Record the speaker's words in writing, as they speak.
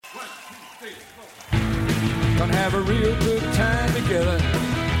Gonna have a real good time together.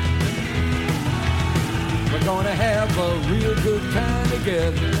 We're gonna have a real good time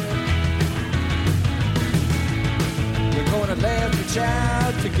together. We're gonna laugh and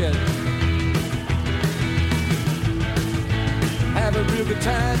shout together. Have a real good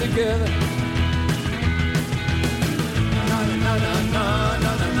time together. Na na na na na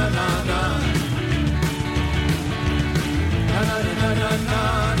na na na na. Na na na na na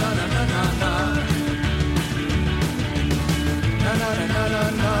na na na na na. Na na na na na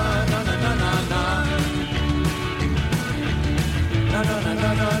na na na na na. Na na na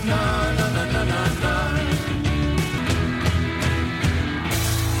na na na na na na na.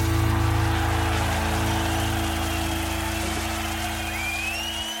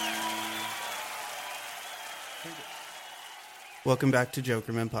 Welcome back to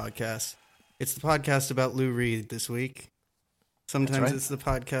Jokerman Podcast. It's the podcast about Lou Reed this week. Sometimes right. It's the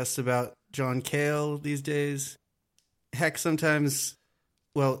podcast about John Cale these days. Heck, sometimes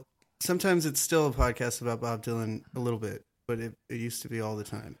it's still a podcast about Bob Dylan a little bit, but it used to be all the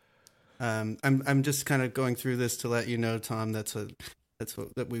time. I'm just kind of going through this to let you know, Tom, that's what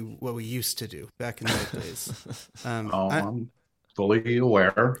we used to do back in the old days. I'm fully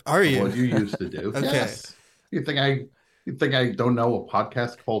aware Are you? of what you used to do. Okay. Yes. You think I don't know a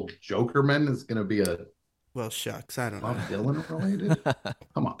podcast called Jokerman is going to be a Well, shucks, I don't Bob know. Dylan related?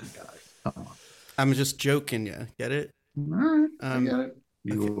 Come on, guys. Come on. I'm just joking you. Get it? All right, I get it.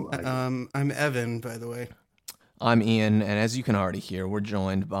 I'm Evan, by the way. I'm Ian, and as you can already hear, we're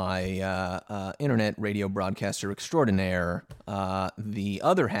joined by internet radio broadcaster extraordinaire, the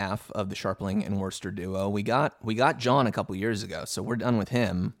other half of the Scharpling and Worcester duo. We got John a couple years ago, so we're done with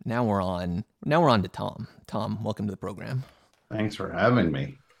him. Now we're on to Tom. Tom, welcome to the program. Thanks for having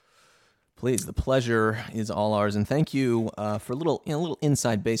me. Please, the pleasure is all ours, and thank you for a little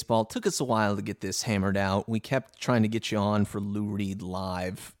inside baseball. It took us a while to get this hammered out. We kept trying to get you on for Lou Reed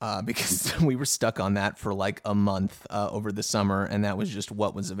Live because we were stuck on that for like a month over the summer, and that was just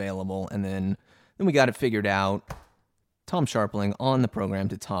what was available. And then we got it figured out. Tom Scharpling on the program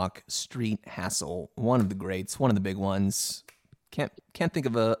to talk Street Hassle, one of the greats, one of the big ones. Can't think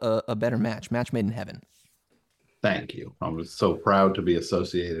of a better match made in heaven. Thank you. I'm so proud to be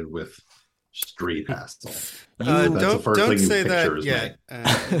associated with Street Hassle. Don't say that yet.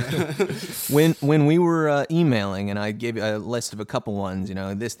 When we were emailing and I gave you a list of a couple ones,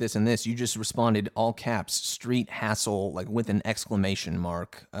 this and this, you just responded all caps, Street Hassle, like with an exclamation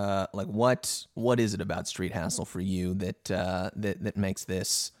mark. Like what is it about Street Hassle for you that makes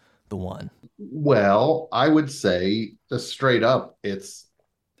this the one? Well, I would say just straight up,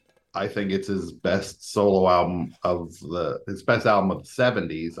 I think it's his best solo album his best album of the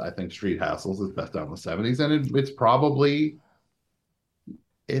 70s. I think Street Hassle's his best album of the 70s. And it's probably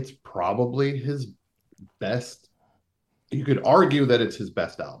his best. You could argue that it's his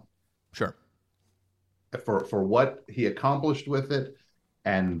best album. Sure. For what he accomplished with it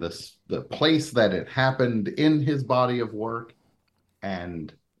and the place that it happened in his body of work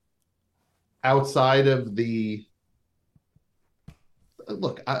and outside of the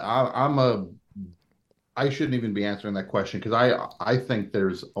look, I shouldn't even be answering that question because I think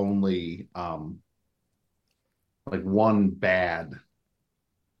there's only like one bad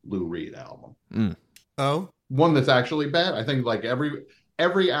Lou Reed album. Oh, one that's actually bad. I think like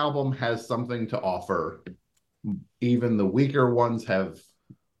every album has something to offer. Even the weaker ones have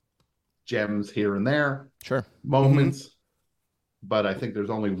gems here and there, sure, moments. But I think there's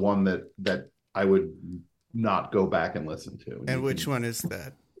only one that I would not go back and listen to. And which one is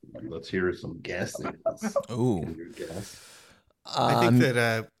that? Let's hear some guesses. Ooh. Guess. I think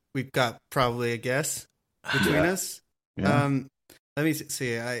that we've got probably a guess between us. Yeah. Let me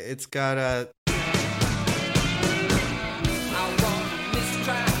see. It's got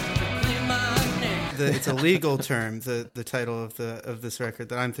it's a legal term. The title of this record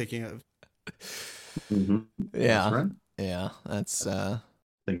that I'm thinking of. Mm-hmm. Yeah. That's right. Yeah. That's.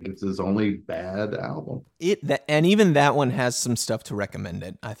 I think it's his only bad album. And even that one has some stuff to recommend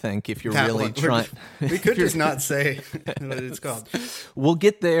it. I think if you're really trying, we could just not say what it's called. We'll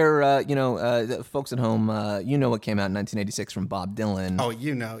get there. Folks at home, you know what came out in 1986 from Bob Dylan. Oh,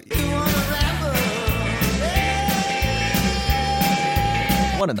 you know.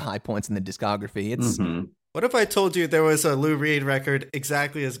 One of the high points in the discography. It's. Mm-hmm. What if I told you there was a Lou Reed record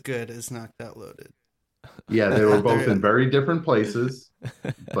exactly as good as Knocked Out Loaded? Yeah, they were both in very different places,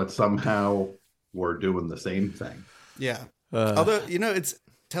 but somehow we're doing the same thing. Yeah. Although, it's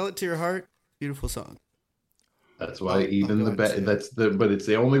Tell It to Your Heart, beautiful song. That's why but it's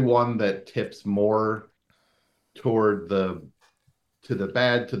the only one that tips more toward the to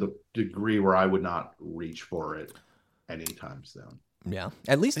the degree where I would not reach for it anytime soon. Yeah.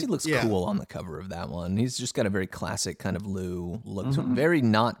 At least he looks Yeah. cool on the cover of that one. He's just got a very classic kind of Lou look. Very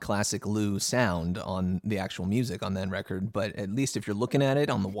not classic Lou sound on the actual music on that record. But at least if you're looking at it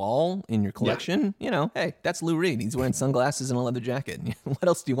on the wall in your collection, you know, hey, that's Lou Reed. He's wearing sunglasses and a leather jacket. What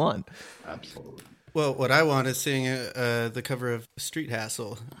else do you want? Absolutely. Well, what I want is seeing the cover of Street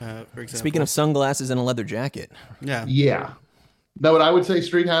Hassle, for example. Speaking of sunglasses and a leather jacket. Yeah. Yeah. No, but I would say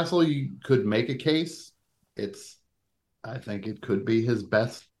Street Hassle, you could make a case. I think it could be his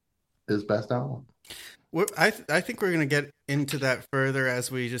best album. I think we're going to get into that further as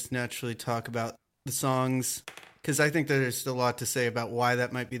we just naturally talk about the songs, because I think there's a lot to say about why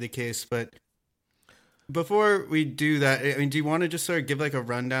that might be the case. But before we do that, I mean, do you want to just sort of give like a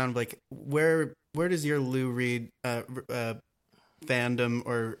rundown of like where does your Lou Reed fandom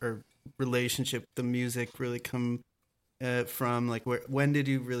or relationship with the music really come from? Like, when did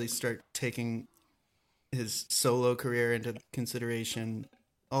you really start taking his solo career into consideration?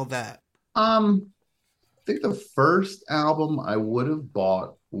 All that. I think the first album I would have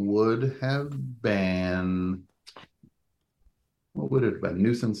bought would have been, what would it have been?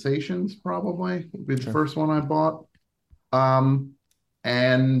 New Sensations, probably would be the first one I bought.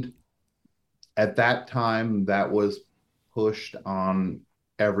 And at that time, that was pushed on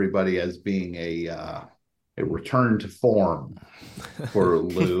everybody as being a return to form for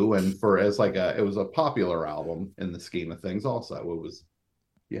Lou, and it was a popular album in the scheme of things. Also,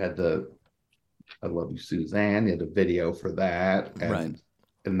 you had I Love You, Suzanne. You had a video for that, and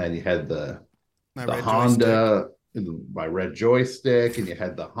then you had the Honda, my red joystick, and you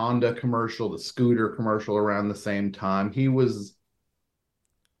had the Honda commercial, the scooter commercial around the same time. He was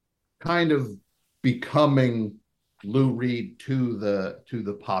kind of becoming Lou Reed to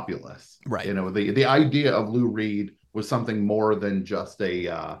the populace, right? You know, the idea of Lou Reed was something more than just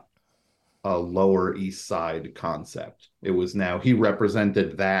a Lower East Side concept. It was now he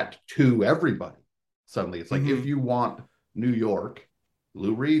represented that to everybody. Suddenly, it's like if you want New York,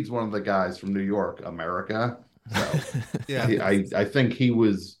 Lou Reed's one of the guys from New York, America. So Yeah, I think he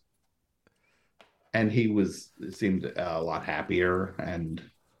seemed a lot happier and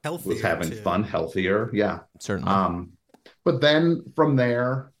healthier, was having too. fun, healthier. Yeah, certainly. But then from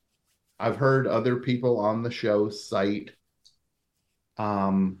there, I've heard other people on the show cite,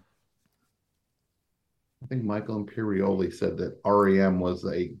 I think Michael Imperioli said that REM was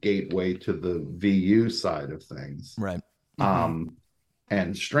a gateway to the VU side of things. Right.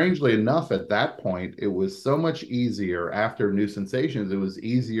 And strangely enough, at that point, it was so much easier after New Sensations. It was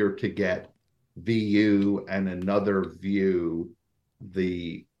easier to get VU and Another View,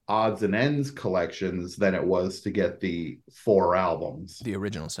 the odds and ends collections, than it was to get the 4 albums, the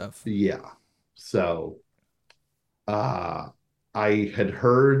original stuff. Yeah. So I had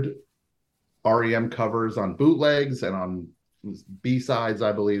heard REM covers on bootlegs and on B-sides.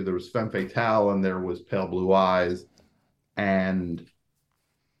 I believe there was Femme Fatale and there was Pale Blue Eyes, and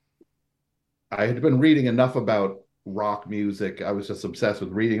I had been reading enough about rock music. I was just obsessed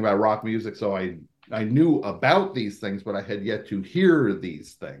with reading about rock music, so I knew about these things, but I had yet to hear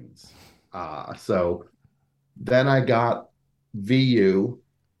these things. So then I got VU,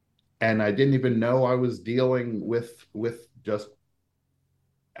 and I didn't even know I was dealing with just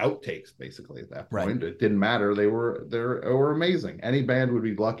outtakes basically at that point. It didn't matter. They were amazing. Any band would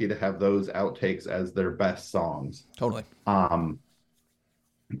be lucky to have those outtakes as their best songs. Totally. And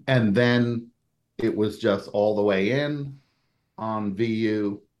then it was just All the Way In on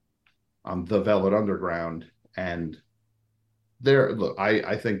VU, The Velvet Underground, and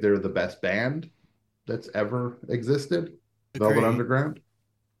I think they're the best band that's ever existed. Agreed. Velvet Underground.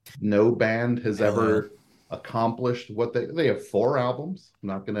 No band has ever accomplished what they have 4 albums. I'm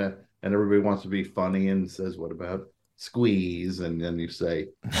not gonna, and everybody wants to be funny and says, what about Squeeze? And then you say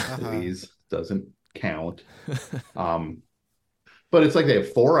Squeeze doesn't count. But it's like they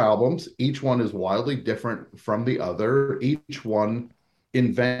have 4 albums. Each one is wildly different from the other. Each one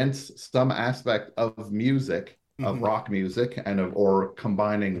invents some aspect of music, of rock music, or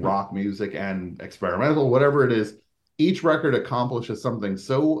combining rock music and experimental, whatever it is. Each record accomplishes something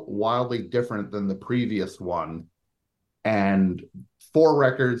so wildly different than the previous one. And 4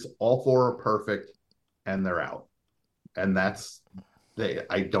 records, all 4 are perfect, and they're out. And I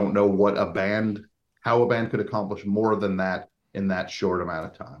don't know how a band could accomplish more than that in that short amount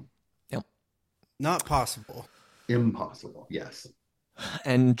of time. Yep. Not possible. Impossible, yes.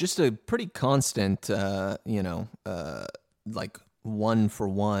 And just a pretty constant, like one for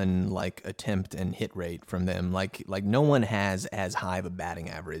one like attempt and hit rate from them. Like no one has as high of a batting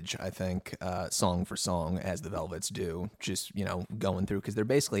average, I think, song for song as the Velvets do. Just, going through, because there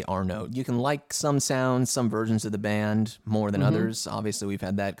basically are no. You can like some sounds, some versions of the band more than others. Obviously, we've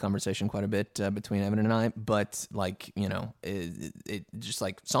had that conversation quite a bit between Evan and I. But it just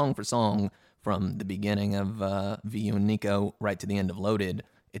like song for song from the beginning of VU and Nico right to the end of Loaded.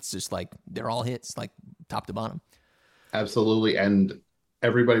 It's just like they're all hits, like top to bottom. Absolutely. And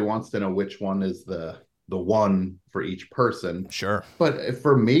everybody wants to know which one is the one for each person. Sure. But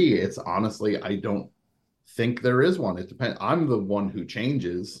for me, it's honestly, I don't think there is one. It depends. I'm the one who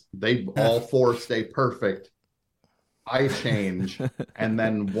changes. They all four stay perfect. I change, and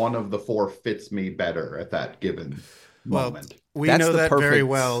then one of the four fits me better at that given moment. We know that very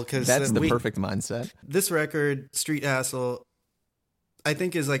well, because that's the perfect mindset. This record, Street Hassle, I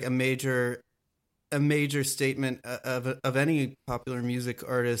think is like a major statement of any popular music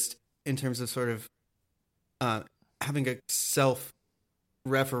artist in terms of sort of having a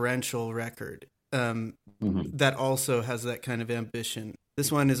self-referential record that also has that kind of ambition. This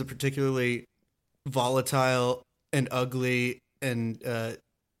one is a particularly volatile and ugly and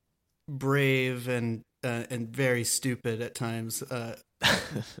brave and very stupid at times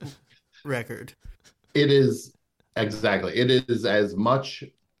record. It is, exactly. It is as much,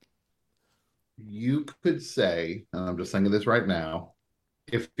 you could say, and I'm just thinking this right now,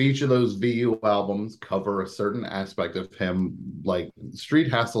 if each of those VU albums cover a certain aspect of him, like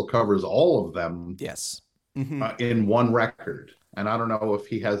Street Hassle covers all of them, yes, in one record. And I don't know if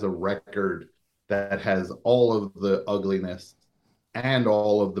he has a record that has all of the ugliness and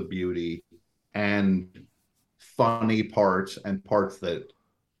all of the beauty and funny parts and parts that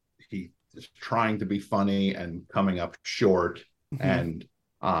he is trying to be funny and coming up short. And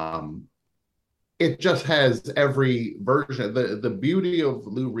it just has every version. The beauty of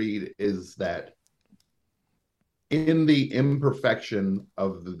Lou Reed is that in the imperfection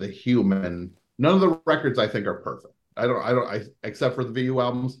of the human, none of the records I think are perfect. I except for the VU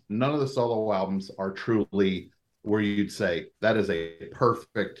albums, none of the solo albums are truly where you'd say that is a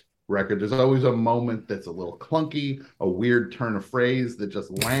perfect record. There's always a moment that's a little clunky, a weird turn of phrase that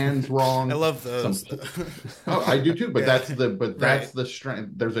just lands wrong. I love those. I do too, but that's the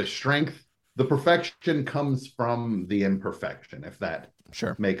strength. There's a strength. The perfection comes from the imperfection, if that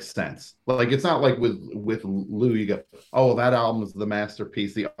makes sense. Like, it's not like with Lou, you go, oh, that album is the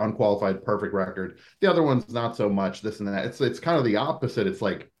masterpiece, the unqualified perfect record. The other one's not so much this and that. It's kind of the opposite. It's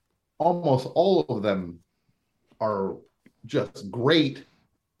like almost all of them are just great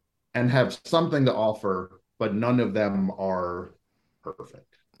and have something to offer, but none of them are perfect.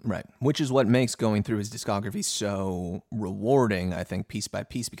 Right, which is what makes going through his discography so rewarding, I think, piece by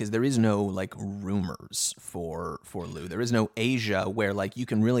piece, because there is no like rumors for Lou. There is no Asia where like you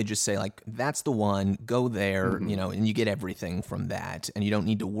can really just say like that's the one, go there, and you get everything from that, and you don't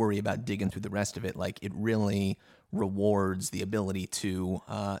need to worry about digging through the rest of it. Like, it really rewards the ability to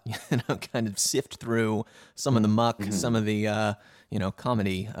kind of sift through some of the muck, some of the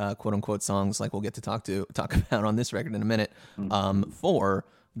comedy quote unquote songs, like we'll get to talk about on this record in a minute, for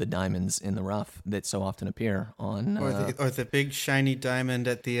the diamonds in the rough that so often appear on or the big shiny diamond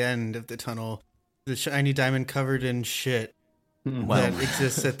at the end of the tunnel, the shiny diamond covered in shit that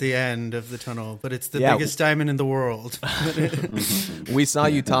exists at the end of the tunnel, but it's the biggest diamond in the world. We saw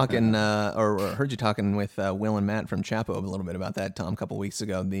you talking or heard you talking with Will and Matt from Chapo a little bit about that, Tom, a couple weeks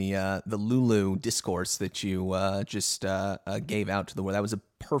ago. The Lulu discourse that you just gave out to the world, that was a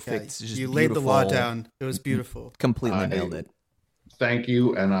perfect, you laid the law down. It was beautiful. Completely nailed it. Thank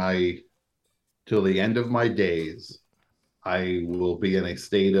you. And till the end of my days, I will be in a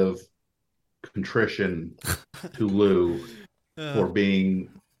state of contrition to Lou for being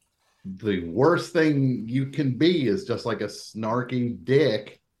the worst thing you can be, is just like a snarky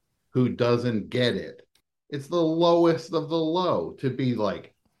dick who doesn't get it. It's the lowest of the low to be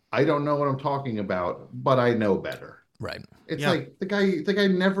like, I don't know what I'm talking about, but I know better. Right. It's like the guy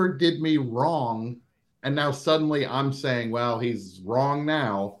never did me wrong. And now suddenly I'm saying, well, he's wrong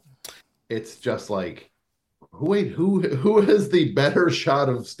now. It's just like, who has the better shot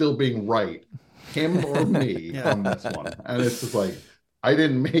of still being right, him or me, on this one? And it's just like, I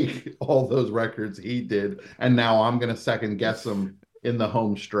didn't make all those records, he did, and now I'm going to second guess him in the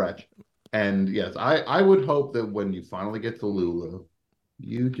home stretch. And yes, I would hope that when you finally get to Lulu,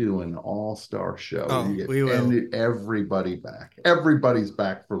 you do an all-star show. We will. Everybody back. Everybody's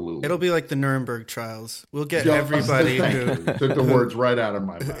back for Lulu. It'll be like the Nuremberg trials. We'll get everybody who took the words right out of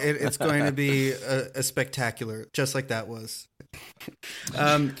my mouth. It's going to be a spectacular, just like that was.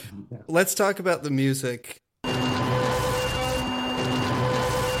 Let's talk about the music.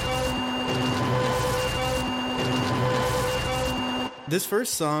 This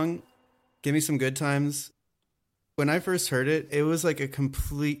first song, Give Me Some Good Times, when I first heard it, it was like a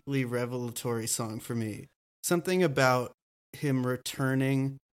completely revelatory song for me. Something about him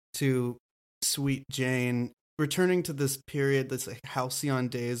returning to Sweet Jane, returning to this period, this like halcyon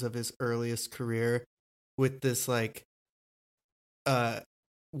days of his earliest career, with this like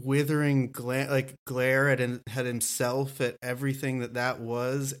withering glare at himself, at everything that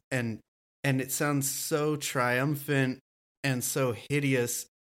was, and it sounds so triumphant and so hideous.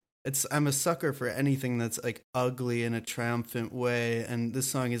 I'm a sucker for anything that's like ugly in a triumphant way, and this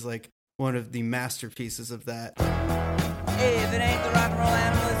song is like one of the masterpieces of that. Hey, if it ain't the rock and roll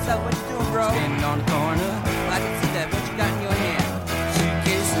animal itself, what you doing, bro? Standing on the corner, I can see that. What you got in your hand?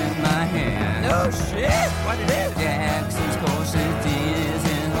 suitcase in my hand. No shit. What it is? Jackson's corsets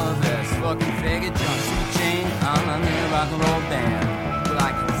in her vest. Fucking faggot, jumpsuit chain. I'm a new rock and roll band. Well,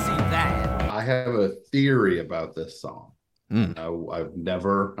 I can see that. I have a theory about this song. I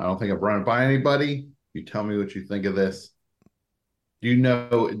don't think I've run it by anybody. You tell me what you think of this. Do you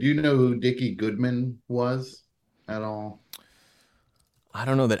know who Dickie Goodman was at all? I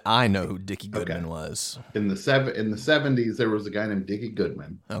don't know that I know who Dickie Goodman was. In the 70s, there was a guy named Dickie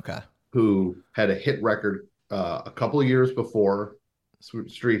Goodman. Okay. Who had a hit record a couple of years before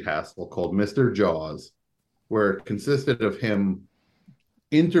Street Hassle called Mr. Jaws, where it consisted of him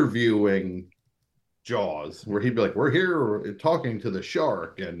interviewing Jaws, where he'd be like, "We're here talking to the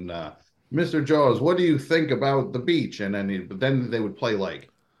shark, and Mr. Jaws, what do you think about the beach?" And then they would play like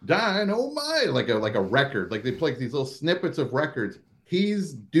Dynamite, like a record, like they play these little snippets of records.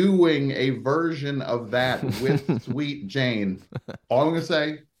 He's doing a version of that with Sweet Jane. All I'm gonna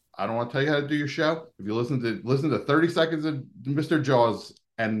say, I don't want to tell you how to do your show. If you listen to 30 seconds of Mr. Jaws,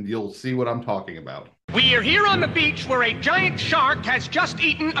 and you'll see what I'm talking about. We are here on the beach where a giant shark has just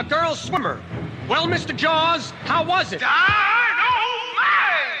eaten a girl swimmer. Well, Mr. Jaws, how was it? Dynamite!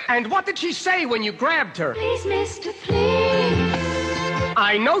 And what did she say when you grabbed her? Please, mister, please.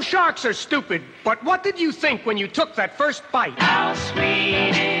 I know sharks are stupid, but what did you think when you took that first bite? How sweet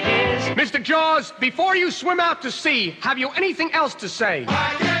it is. Mr. Jaws, before you swim out to sea, have you anything else to say?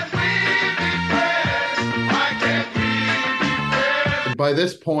 Why can't we be friends? Why can't we be friends? By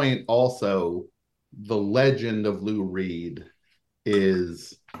this point, also, the legend of Lou Reed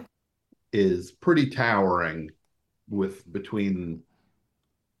is pretty towering between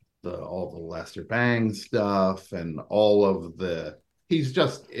all the Lester Bang stuff and all of the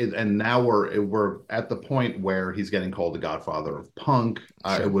and now we're at the point where he's getting called the godfather of punk.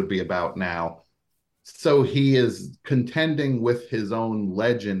 Sure. It would be about now. So he is contending with his own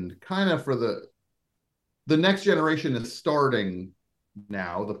legend, kind of for the next generation is starting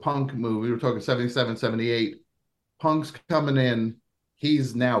now. The punk movie, we were talking 77, 78. Punk's coming in.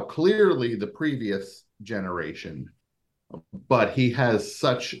 He's now clearly the previous generation, but he carries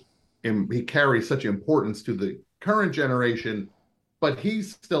such importance to the current generation. But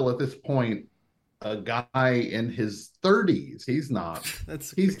he's still at this point a guy in his 30s. He's not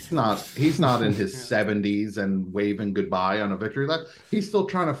in his 70s and waving goodbye on a victory lap. He's still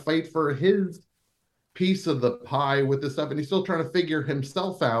trying to fight for his piece of the pie with this stuff, and he's still trying to figure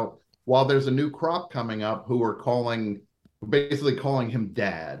himself out while there's a new crop coming up who are basically calling him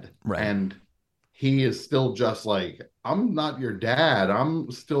dad. Right. And he is still just like, I'm not your dad.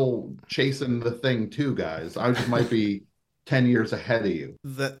 I'm still chasing the thing too, guys. I just might be 10 years ahead of you.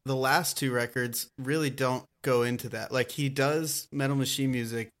 The last two records really don't go into that. Like, he does Metal Machine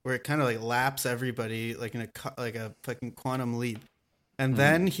music where it kind of like laps everybody like in a fucking quantum leap. And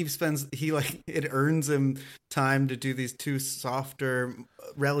then it earns him time to do these two softer,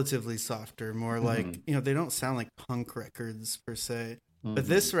 relatively softer, more like, they don't sound like punk records per se. But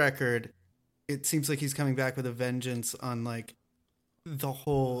this record, it seems like he's coming back with a vengeance on like the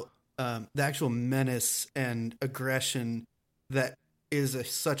whole, the actual menace and aggression that is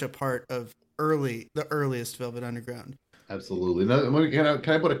such a part of the earliest Velvet Underground. Absolutely. Can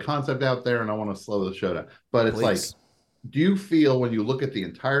I put a concept out there, and I want to slow the show down? But it's Please. like, do you feel when you look at the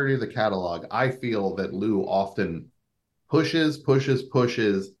entirety of the catalog, I feel that Lou often pushes,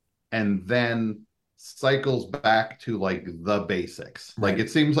 and then cycles back to like the basics. Right. Like, it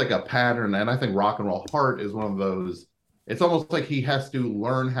seems like a pattern, and I think Rock and Roll Heart is one of those. It's almost like he has to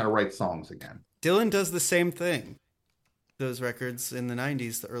learn how to write songs again. Dylan does the same thing. Those records in the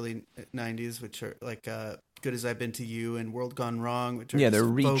 90s, the early 90s, which are like Good As I've Been to You and World Gone Wrong, which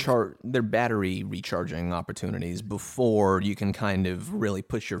are they're battery recharging opportunities before you can kind of really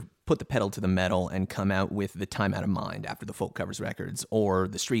put the pedal to the metal and come out with the Time Out of Mind after the Folk Covers records, or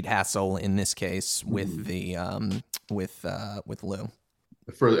the Street Hassle in this case with the with Lou.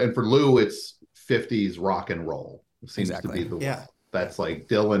 For Lou, it's 50s rock and roll. It seems Exactly. to be the way. Yeah. That's like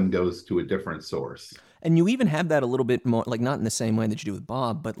Dylan goes to a different source. And you even have that a little bit more, like not in the same way that you do with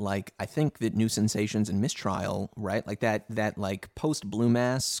Bob, but like I think that New Sensations and Mistrial, right? Like that like post Blue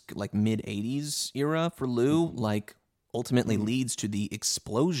Mask, like mid '80s era for Lou, like ultimately leads to the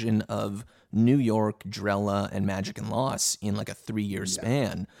explosion of New York, Drella, and Magic and Loss in like a 3-year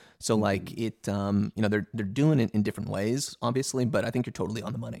span. So like it, they're doing it in different ways, obviously, but I think you're totally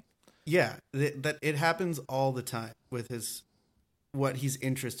on the money. Yeah, that it happens all the time with what he's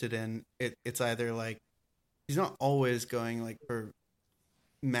interested in. It's either like he's not always going like for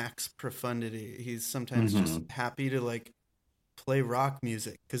max profundity. He's sometimes just happy to like play rock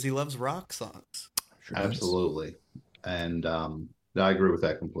music because he loves rock songs. Sure does. Absolutely. And I agree with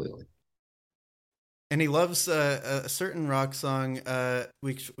that completely. And he loves a certain rock song.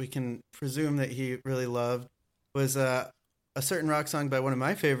 We can presume that he really loved was a certain rock song by one of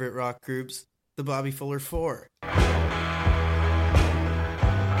my favorite rock groups, the Bobby Fuller Four.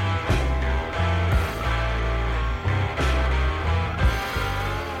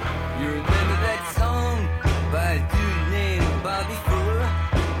 You remember that song by a dude named Bobby Fuller?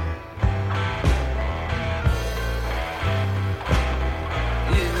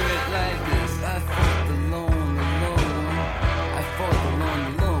 It went like this. I fought the lone one. I fought the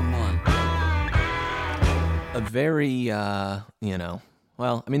lone one. A very,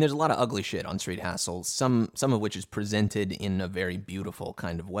 well, I mean, there's a lot of ugly shit on Street Hassle, some of which is presented in a very beautiful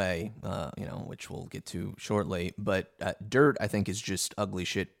kind of way, which we'll get to shortly. But Dirt, I think, is just ugly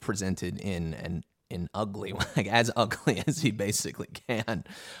shit presented in ugly, like as ugly as he basically can.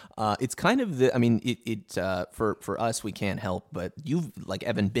 It's kind of for us, we can't help, but you've, like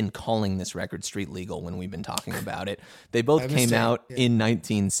Evan, been calling this record Street Legal when we've been talking about it. They both came out in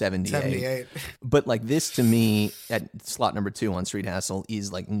 1978. But like this to me, at slot number 2 on Street Hassle,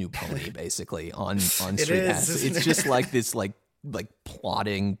 is like New Pony, basically, on Street Hassle. It's just like this like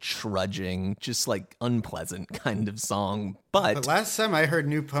plodding, trudging, just like unpleasant kind of song. But last time I heard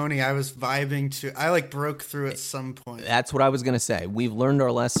New Pony, I was vibing to. I like broke through at some point. That's what I was gonna say. We've learned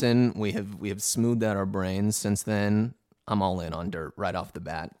our lesson. We have smoothed out our brains since then. I'm all in on Dirt right off the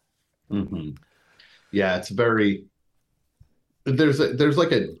bat. Mm-hmm. Yeah, it's very. There's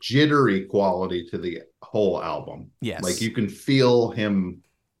like a jittery quality to the whole album. Yes, like you can feel him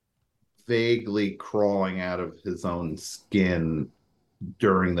vaguely crawling out of his own skin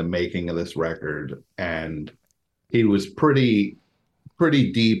during the making of this record, and he was pretty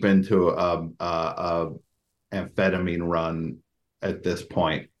deep into a amphetamine run at this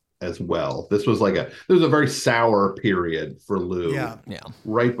point as well. This was a very sour period for Lou. Yeah.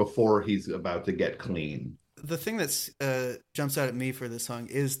 Right before he's about to get clean. The thing that jumps out at me for this song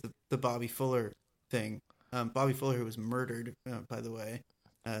is the Bobby Fuller thing. Bobby Fuller, who was murdered, by the way,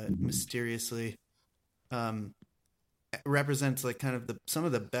 mysteriously, represents like kind of some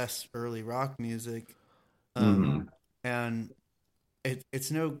of the best early rock music, and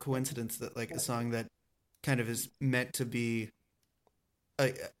it's no coincidence that like a song that kind of is meant to be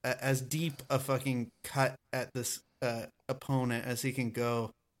as deep a fucking cut at this opponent as he can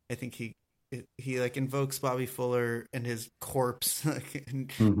go. I think he like invokes Bobby Fuller and his corpse like,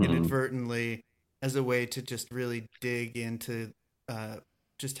 inadvertently as a way to just really dig into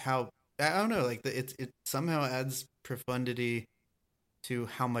just how, I don't know, like it somehow adds profundity to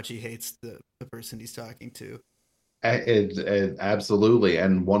how much he hates the person he's talking to. It absolutely.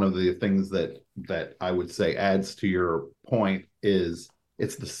 And one of the things that I would say adds to your point is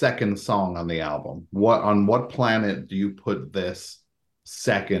it's the second song on the album. On what planet do you put this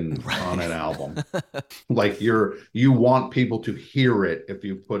second on an album? Like you want people to hear it if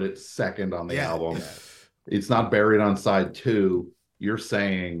you put it second on the album. Yeah. It's not buried on side 2. You're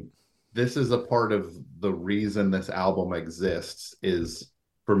saying this is a part of the reason this album exists is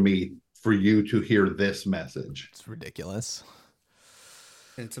for you to hear this message. It's ridiculous.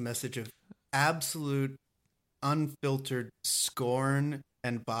 And it's a message of absolute unfiltered scorn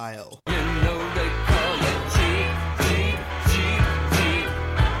and bile. You know they call it cheap,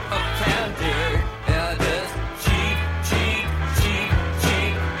 uptown dirt. Yeah, just cheap,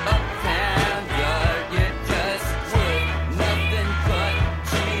 uptown dirt. You just work nothing but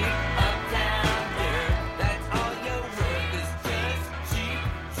cheap, uptown dirt. That's all your work is just cheap.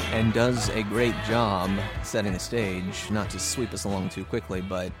 And does a great job setting the stage. Not to sweep us along too quickly,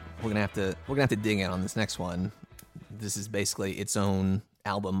 but we're gonna have to dig in on this next one. This is basically its own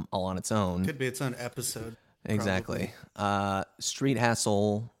album all on its own. Could be its own episode. Exactly. Street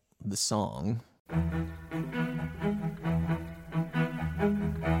Hassle, the song.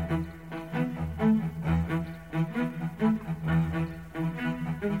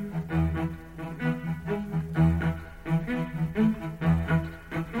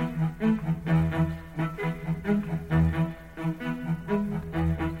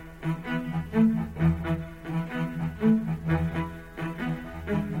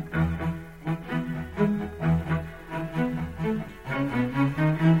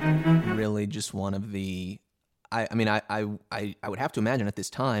 just one of the, I mean, I would have to imagine at this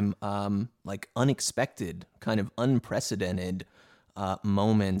time, like unexpected, kind of unprecedented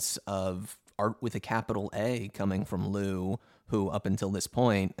moments of art with a capital A coming from Lou, who up until this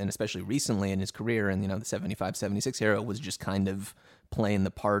point, and especially recently in his career in, the 75, 76 era, was just kind of playing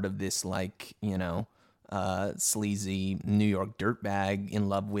the part of this, like, sleazy New York dirtbag in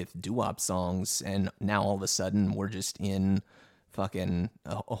love with doo-wop songs. And now all of a sudden we're just in fucking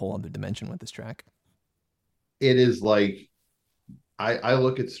a whole other dimension with this track. It is like, I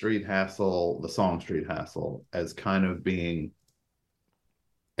look at Street Hassle, the song Street Hassle, as kind of being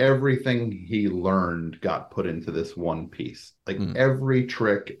everything he learned got put into this one piece. Like every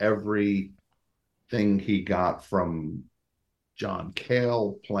trick, everything he got from John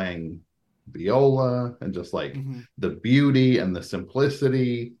Cale playing viola, and just like the beauty and the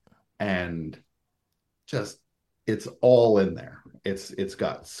simplicity, and just it's all in there. It's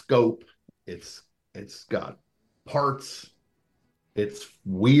got scope, it's got parts, it's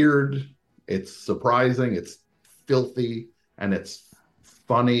weird, it's surprising, it's filthy, and it's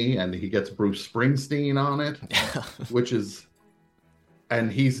funny, and he gets Bruce Springsteen on it, which is,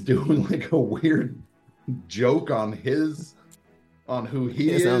 and he's doing like a weird joke on who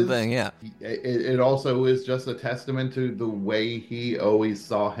he is. Own thing, yeah. It also is just a testament to the way he always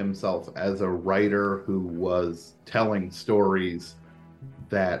saw himself as a writer who was telling stories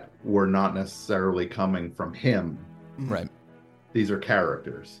that were not necessarily coming from him. Right. These are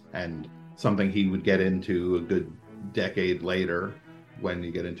characters, and something he would get into a good decade later when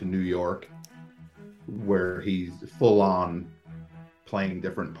you get into New York, where he's full on playing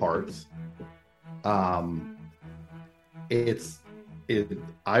different parts. I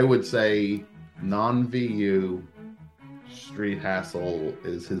would say non-VU, Street Hassle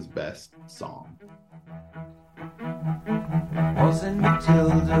is his best song. Wasn't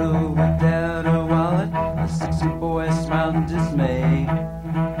Matilda without her wallet? A sexy boy smiled in dismay.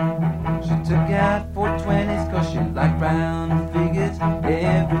 She took out 420s cause she liked round figures.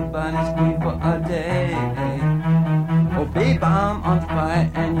 Everybody's free for a day. Oh babe, I'm on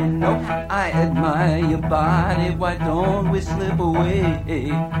fire and you know I admire your body. Why don't we slip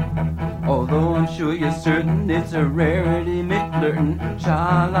away? Although I'm sure you're certain it's a rarity, McFlirtin'.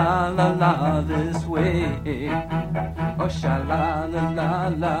 Sha-la-la-la this way. Oh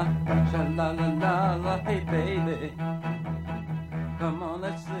sha-la-la-la-la, sha-la-la-la-la, hey baby. Come on,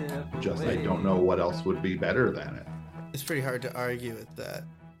 let's slip Just away. I don't know what else would be better than it. It's pretty hard to argue with that.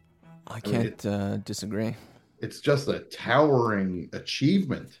 I can't disagree. It's just a towering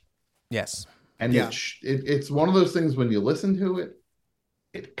achievement. Yes. And it's one of those things when you listen to it,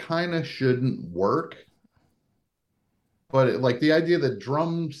 it kind of shouldn't work. But like the idea that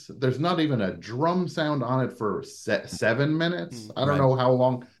drums, there's not even a drum sound on it for 7 minutes. I don't know how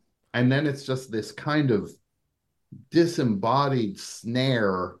long. And then it's just this kind of disembodied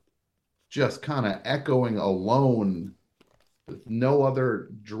snare just kind of echoing alone with no other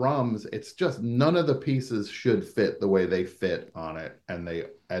drums. It's just none of the pieces should fit the way they fit on it,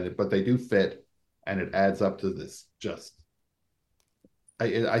 but they do fit, and it adds up to this just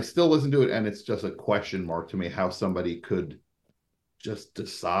I still listen to it, and it's just a question mark to me how somebody could just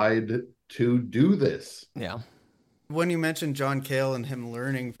decide to do this. Yeah. When you mentioned John Cale and him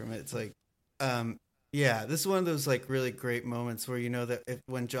learning from it, it's like, yeah, this is one of those like really great moments where you know that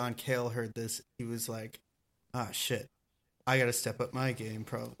when John Cale heard this, he was like, ah, shit, I got to step up my game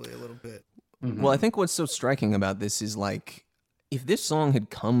probably a little bit. Mm-hmm. Well, I think what's so striking about this is like, if this song had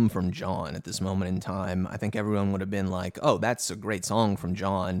come from John at this moment in time, I think everyone would have been like, oh, that's a great song from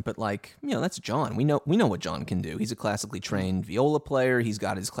John. But like, that's John. We know what John can do. He's a classically trained viola player. He's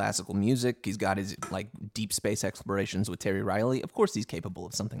got his classical music. He's got his like deep space explorations with Terry Riley. Of course he's capable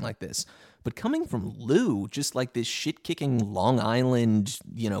of something like this. But coming from Lou, just like this shit-kicking Long Island,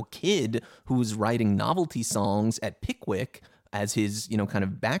 kid who's writing novelty songs at Pickwick as his, kind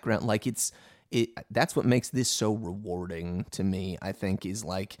of background, like that's what makes this so rewarding to me, I think, is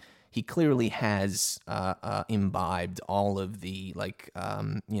like he clearly has imbibed all of the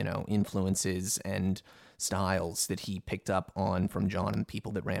influences and styles that he picked up on from John and the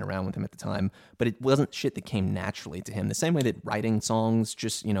people that ran around with him at the time. But it wasn't shit that came naturally to him. The same way that writing songs,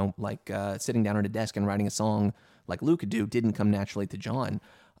 just, sitting down at a desk and writing a song like Lou could do, didn't come naturally to John.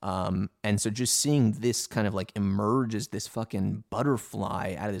 And so just seeing this kind of like emerge as this fucking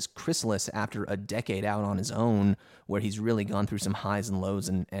butterfly out of this chrysalis after a decade out on his own, where he's really gone through some highs and lows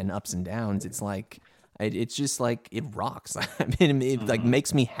and ups and downs. It's like, it's just like, it rocks. I mean, it like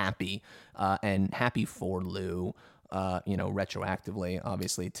makes me happy, and happy for Lou. retroactively,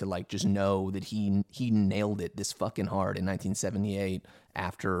 obviously, to like just know that he nailed it this fucking hard in 1978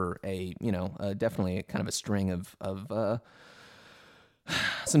 after definitely kind of a string of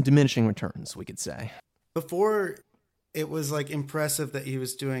some diminishing returns, we could say. Before, it was like impressive that he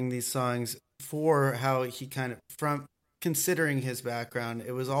was doing these songs for how he kind of, from considering his background,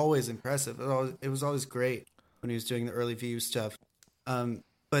 it was always impressive. It was always great when he was doing the early View stuff.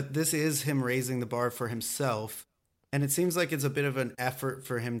 But this is him raising the bar for himself. And it seems like it's a bit of an effort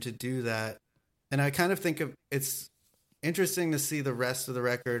for him to do that. And I kind of think it's interesting to see the rest of the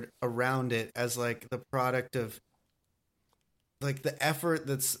record around it as like the product of like the effort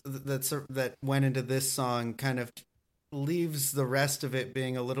that went into this song kind of leaves the rest of it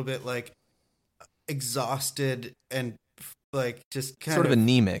being a little bit like exhausted and like just kind sort of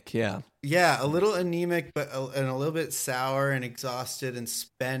anemic. Yeah, a little anemic, but and a little bit sour and exhausted and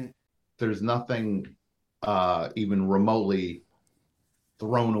spent. There's nothing even remotely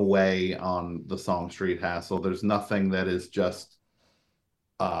thrown away on the song Street Hassle. There's nothing that is just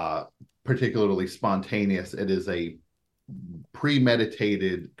particularly spontaneous. It is a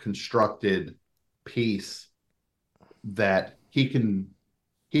premeditated, constructed piece that he can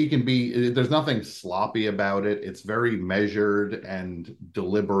be. There's nothing sloppy about it. It's very measured and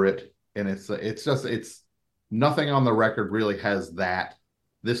deliberate, and it's nothing on the record really has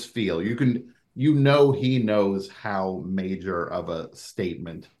this feel. He knows how major of a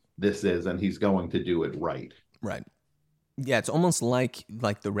statement this is, and he's going to do it right. Right. Yeah, it's almost like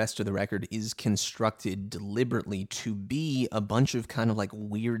the rest of the record is constructed deliberately to be a bunch of kind of like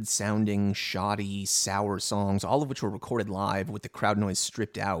weird sounding, shoddy, sour songs, all of which were recorded live with the crowd noise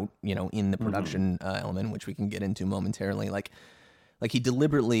stripped out, in the production element, which we can get into momentarily. Like he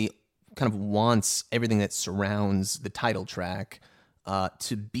deliberately kind of wants everything that surrounds the title track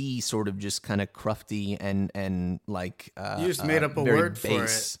to be sort of just kind of crufty and like you just made up a word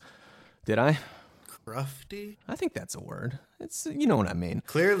bass. For it. Did I? Crufty? I think that's a word. It's you know what I mean.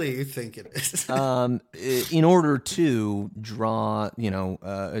 Clearly, you think it is. In order to draw,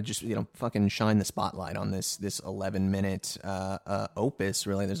 fucking shine the spotlight on this 11-minute opus.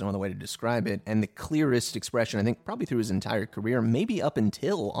 Really, there's no other way to describe it. And the clearest expression, I think, probably through his entire career, maybe up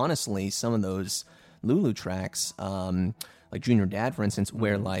until honestly some of those Lulu tracks. Like Junior Dad, for instance,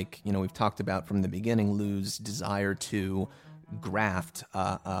 where we've talked about from the beginning Lou's desire to graft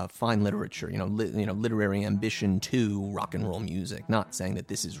fine literature, literary ambition to rock and roll music. Not saying that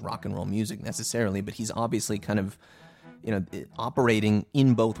this is rock and roll music necessarily, but he's obviously kind of, operating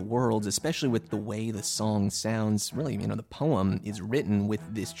in both worlds, especially with the way the song sounds. Really, the poem is written with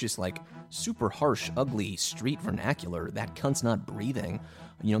this just like super harsh, ugly street vernacular. That cunt's not breathing.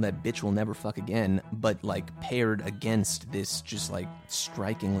 That bitch will never fuck again, but like paired against this just like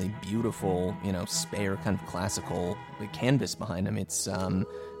strikingly beautiful, spare kind of classical canvas behind him. It's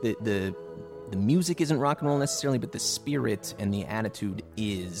the music isn't rock and roll necessarily, but the spirit and the attitude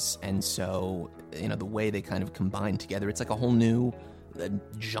is. And so, the way they kind of combine together, it's like a whole new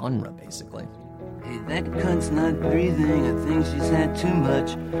genre, basically. Hey, that cunt's not breathing. I think she's had too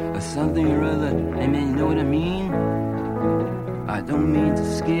much or something or other. Hey, man, you know what I mean? I don't mean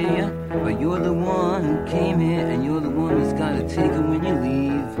to scare you, but you're the one who came here, and you're the one that's gotta take her when you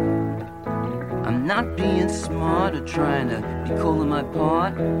leave. I'm not being smart or trying to be cool in my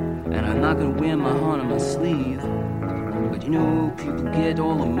part, and I'm not gonna wear my heart on my sleeve. But people get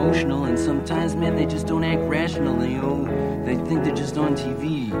all emotional, and sometimes, man, they just don't act rationally. They think they're just on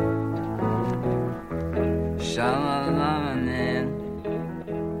TV. Sha-la-la, man.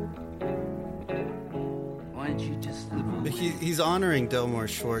 Why don't you just live away? He's honoring Delmore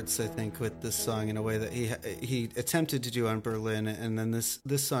Schwartz, I think, with this song in a way that he attempted to do on Berlin, and then this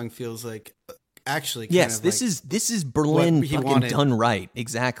song feels like actually kind yes, of this like is Berlin fucking wanted. done right,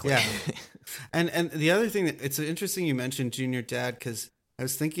 exactly. Yeah. and the other thing that it's interesting you mentioned Junior Dad, because I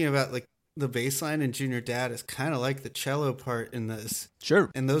was thinking about like the bass line in Junior Dad is kind of like the cello part in this.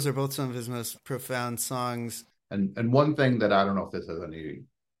 Sure. And those are both some of his most profound songs. And one thing that I don't know if this has any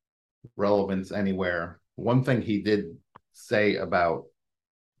relevance anywhere. One thing he did say about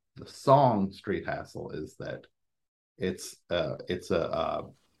the song Street Hassle is that it's a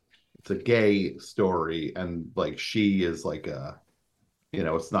gay story, and like she is like a,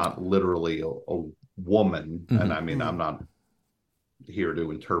 it's not literally a woman. Mm-hmm. And I mean, I'm not here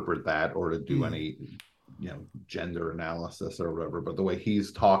to interpret that or to do any gender analysis or whatever, but the way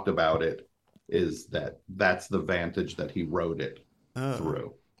he's talked about it is that that's the vantage that he wrote it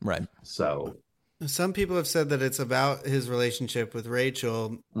through. Right. So some people have said that it's about his relationship with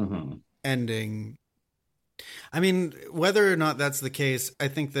Rachel ending. I mean, whether or not that's the case, I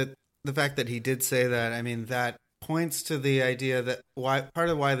think that the fact that he did say that, I mean, that points to the idea that part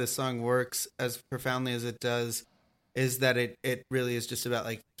of why this song works as profoundly as it does is that it really is just about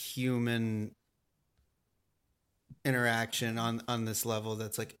like human interaction on this level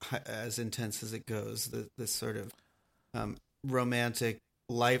that's like as intense as it goes. This sort of romantic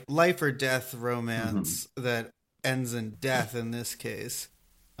life or death romance that ends in death in this case.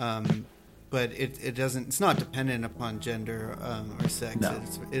 But it doesn't. It's not dependent upon gender or sex. No.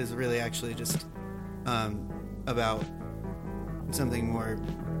 It is really actually just about something more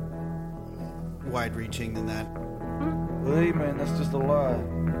wide-reaching than that. Well, hey man, that's just a lie.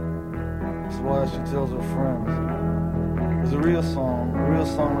 That's a lie she tells her friends. It's a real song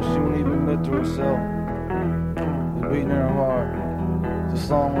that she wouldn't even admit to herself. It's beating in her heart. It's a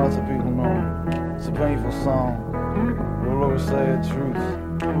song lots of people know. It's a painful song. It'll always say the truth.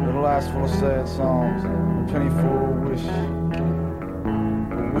 It'll last full of sad songs. A penny for a wish.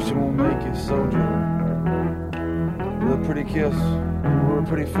 A wish it won't make it, soldier. With a pretty kiss or a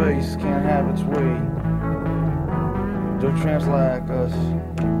pretty face can't have its way. They're tramps like us.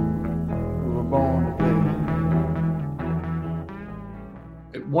 We were born to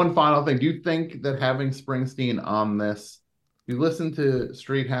play. One final thing. Do you think that having Springsteen on this, you listen to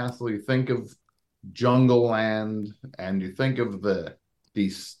Street Hassle, you think of Jungle Land, and you think of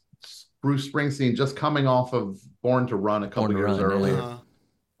these Bruce Springsteen just coming off of Born to Run a couple years earlier.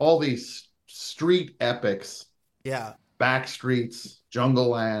 All these street epics. Yeah. Backstreets, Jungle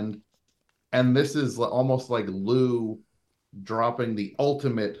Land. And this is almost like Lou dropping the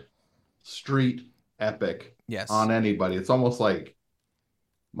ultimate street epic on anybody. It's almost like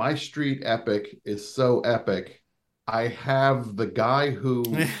my street epic is so epic. I have the guy who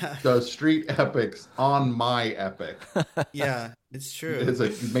does street epics on my epic. Yeah, it's true.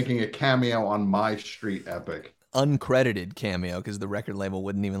 It's making a cameo on my street epic. Uncredited cameo because the record label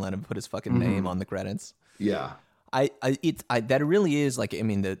wouldn't even let him put his fucking name on the credits. Yeah. That really is like, I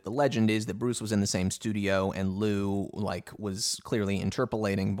mean, the legend is that Bruce was in the same studio and Lou like was clearly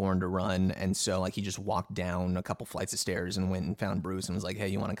interpolating Born to Run, and so like he just walked down a couple flights of stairs and went and found Bruce and was like, hey,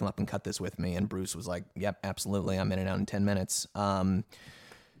 you want to come up and cut this with me? And Bruce was like, yep, absolutely, I'm in and out in 10 minutes.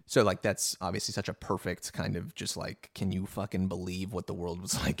 So like that's obviously such a perfect kind of just like, can you fucking believe what the world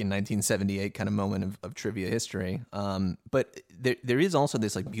was like in 1978 kind of moment of trivia history. But there is also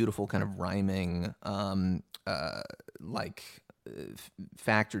this like beautiful kind of rhyming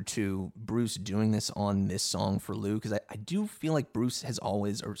factor to Bruce doing this on this song for Lou, because I do feel like Bruce has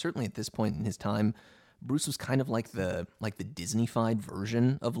always, or certainly at this point in his time, Bruce was kind of like the Disney-fied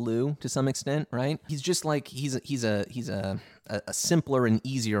version of Lou to some extent, right? He's just like he's a simpler and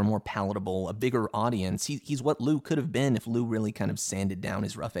easier, more palatable, a bigger audience. He's what Lou could have been if Lou really kind of sanded down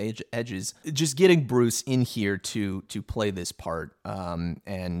his rough edges. Just getting Bruce in here to play this part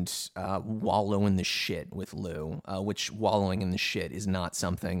and wallow in the shit with Lou, which wallowing in the shit is not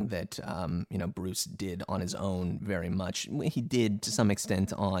something that Bruce did on his own very much. He did to some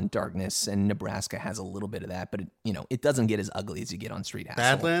extent on Darkness, and Nebraska has a little bit of that, but it doesn't get as ugly as you get on Street Hassle.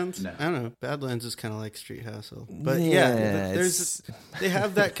 Badlands? No. I don't know. Badlands is kind of like Street Hassle, but they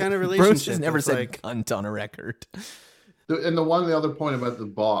have that kind of relationship. Bruce has never said like, cunt on a record. And the other point about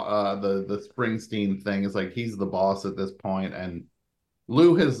the Springsteen thing is like he's the boss at this point, and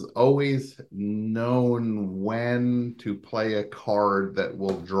Lou has always known when to play a card that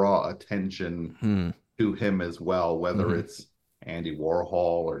will draw attention to him as well, whether it's Andy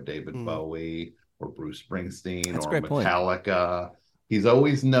Warhol or David Bowie or Bruce Springsteen or Metallica. Point. He's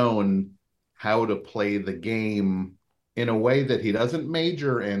always known how to play the game in a way that he doesn't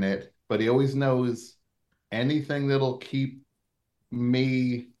major in it, but he always knows anything that'll keep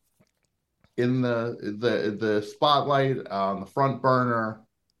me in the spotlight on the front burner.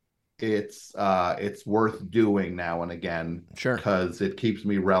 It's worth doing now and again, sure, because it keeps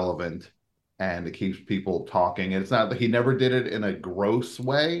me relevant and it keeps people talking. And it's not that he never did it in a gross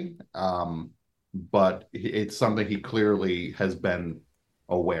way, but it's something he clearly has been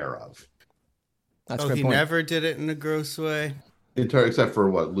aware of. That's he never did it in a gross way. Except for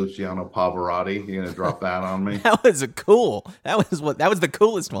what, Luciano Pavarotti? You gonna drop that on me? That was that was the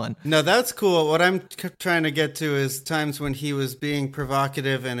coolest one. No, that's cool. What I'm trying to get to is times when he was being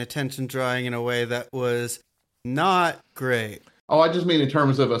provocative and attention drawing in a way that was not great. Oh, I just mean in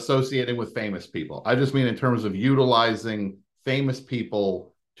terms of associating with famous people. I just mean in terms of utilizing famous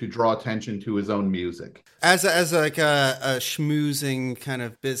people to draw attention to his own music. As like a schmoozing kind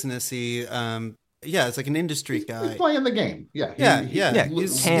of businessy. Yeah, it's like an industry guy. He's playing the game. Yeah.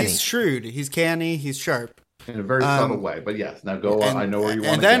 He's shrewd. He's canny. He's sharp. In a very subtle way. But yes, now go on. I know where you want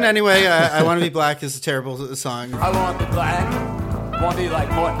to And then anyway, I Want to Be Black is a terrible song. I want to be black. Want to be like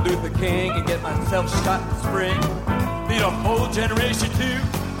Martin Luther King and get myself shot in the spring. Need a whole generation too.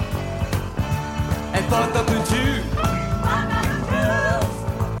 And fuck up the Jew.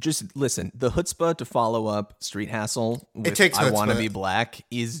 Just listen, the chutzpah to follow up Street Hassle with takes I Want to chutzpah. Be Black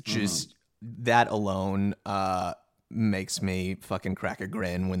is just, that alone makes me fucking crack a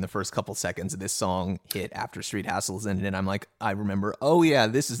grin when the first couple seconds of this song hit after Street Hassle's ended, and I'm like, I remember, oh yeah,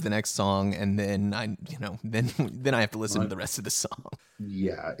 this is the next song, and then then I have to listen to the rest of the song.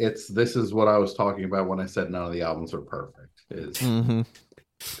 Yeah, this is what I was talking about when I said none of the albums are perfect.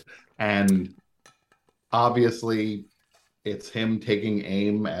 And obviously it's him taking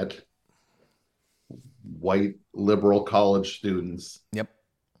aim at white liberal college students. Yep.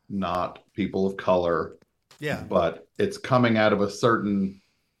 Not people of color. Yeah. But it's coming out of a certain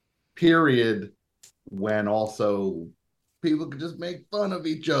period when also people could just make fun of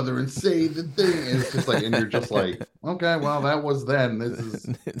each other and say the thing. It's just like, and you're just like, okay, well, that was then. This is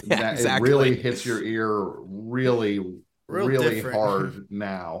Yeah, exactly. It really hits your ear really different. hard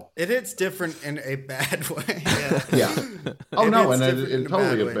now. It hits different in a bad way. Yeah. Oh It no, hits and different in it a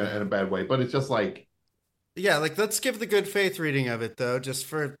totally bad way in a bad way. But it's just like, Yeah, like let's give the good faith reading of it though, just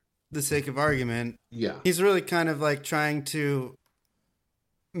for the sake of argument. yeah, He's really kind of like trying to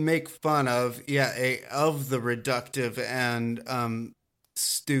make fun of of the reductive and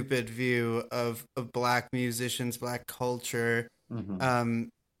stupid view of black musicians, black culture.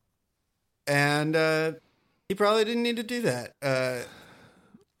 And he probably didn't need to do that.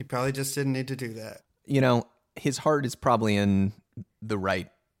 He probably just didn't need to do that. You know, his heart is probably in the right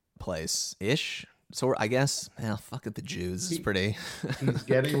place-ish. So I guess, fuck it, the Jews is pretty. he's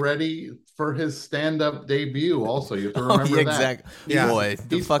getting ready for his stand-up debut. Also, you have to remember that. Exactly. Yeah. Boy,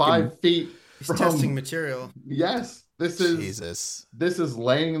 the He's fucking 5 feet He's from testing material. Yes, this is Jesus. This is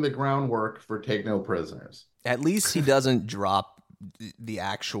laying the groundwork for Take No Prisoners. At least he doesn't drop the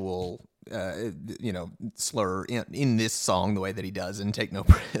actual, slur in this song the way that he does in Take No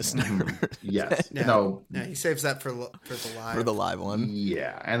Prisoner. Yes. Yeah. No. Yeah, he saves that for the live. For the live one.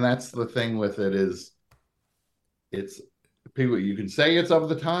 Yeah, and that's the thing with it is, it's people. You can say it's of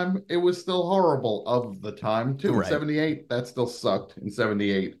the time. It was still horrible of the time too. Right. In '78, that still sucked in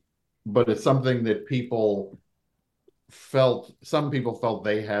 '78, but it's something that people felt. Some people felt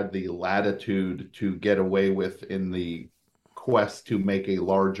they had the latitude to get away with in the quest to make a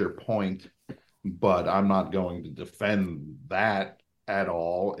larger point. But I'm not going to defend that at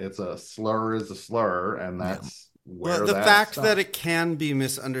all. It's a slur is a slur, and that's where the that fact stops. that it can be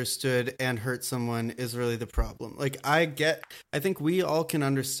misunderstood and hurt someone is really the problem. Like I think we all can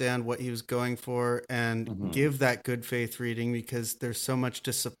understand what he was going for and give that good faith reading because there's so much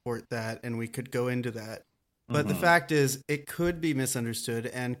to support that, and we could go into that. But the fact is, it could be misunderstood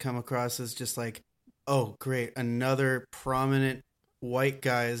and come across as just like, oh, great, another prominent white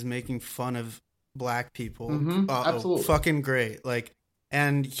guy is making fun of black people. Absolutely. Fucking great. Like,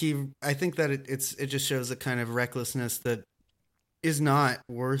 and I think that it just shows a kind of recklessness that is not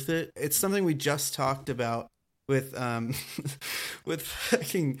worth it. It's something we just talked about with with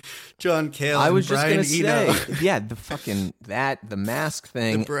fucking John Cale. I was and just Brian gonna Eno. say, yeah, the fucking the mask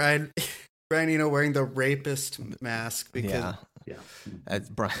thing. Brian Eno wearing the rapist mask because Yeah. Yeah. As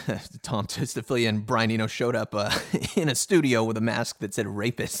Tom Tistafillia and Brian Eno showed up in a studio with a mask that said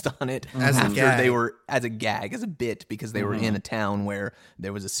rapist on it As a after gag. they were as a bit because they were in a town where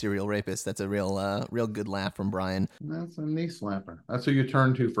there was a serial rapist. That's a real good laugh from Brian. That's a knee slapper. That's who you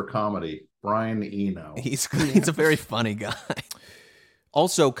turn to for comedy. Brian Eno. He's a very funny guy.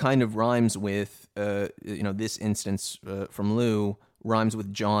 Also, kind of rhymes with this instance from Lou rhymes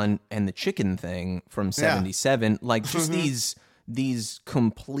with John and the chicken thing from '77. Like just these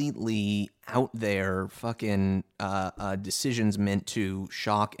completely out there fucking decisions meant to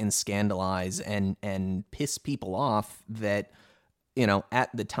shock and scandalize and piss people off that, at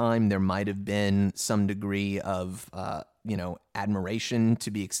the time there might have been some degree of, admiration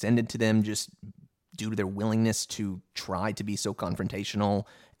to be extended to them just due to their willingness to try to be so confrontational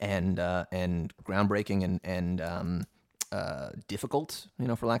and groundbreaking and difficult,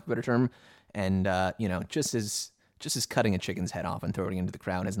 for lack of a better term. And, just as cutting a chicken's head off and throwing it into the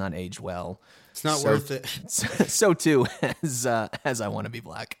crowd has not aged well. it's not worth it. So too as I Want to Be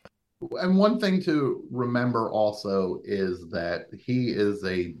Black. And one thing to remember also is that he is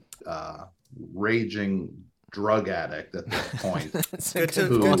a raging drug addict at this point. Good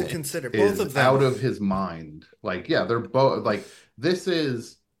to consider. Both Is of them. out of his mind. Like, yeah, they're both like, this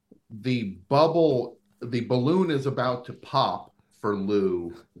is the bubble. The balloon is about to pop for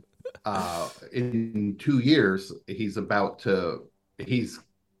Lou. In 2 years, he's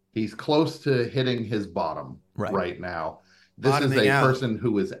close to hitting his bottom right now. This is bottoming a out. person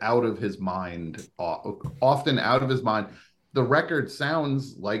who is out of his mind, often out of his mind. The record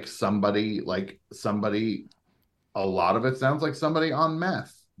sounds like somebody, a lot of it sounds like somebody on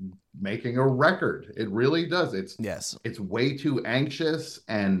meth making a record. It really does. It's way too anxious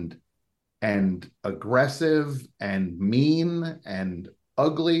and aggressive and mean and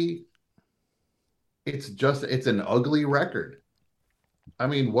ugly. It's an ugly record. I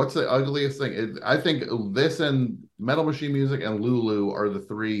mean, what's the ugliest thing? I think this and Metal Machine Music and Lulu are the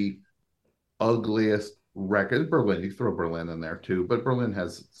three ugliest records. Berlin, you throw Berlin in there too, but Berlin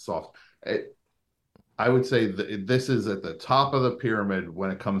has soft. I would say this is at the top of the pyramid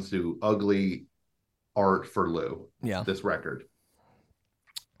when it comes to ugly art for Lou. Yeah. This record.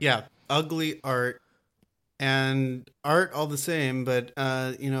 Yeah, ugly art and art all the same, but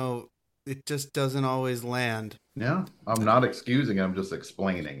it just doesn't always land. Yeah, I'm not excusing it. I'm just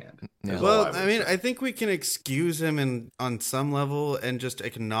explaining it. Yeah. Well, I think we can excuse him on some level and just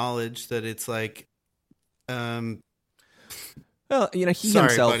acknowledge that it's like, well, he sorry,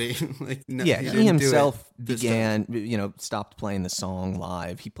 himself, buddy. Like, no, he didn't do himself it this began, stopped playing the song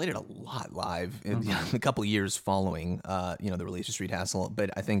live. He played it a lot live in a couple of years following, the release of Street Hassle. But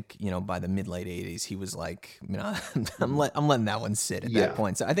I think, by the mid-late 80s, he was like, I'm letting that one sit at that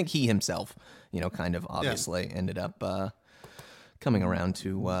point. So I think he himself, kind of obviously ended up coming around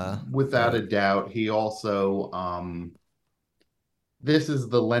to... Without a doubt. He also... this is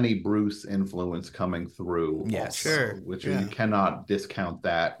the Lenny Bruce influence coming through. Yes, also, sure. Which you cannot discount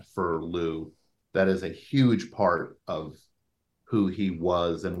that for Lou. That is a huge part of who he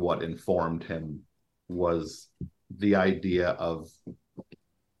was, and what informed him was the idea of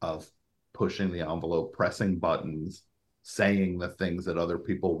pushing the envelope, pressing buttons, saying the things that other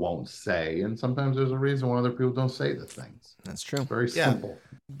people won't say. And sometimes there's a reason why other people don't say the things. That's true. It's very simple.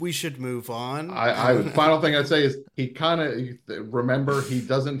 We should move on. Final thing I'd say is he remember, he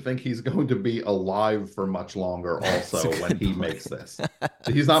doesn't think he's going to be alive for much longer also when he makes this.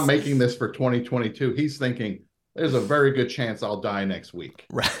 So he's not making this for 2022. He's thinking, there's a very good chance I'll die next week.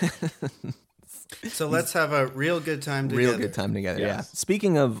 Right. So let's have a real good time together. Real good time together, Yes. yeah.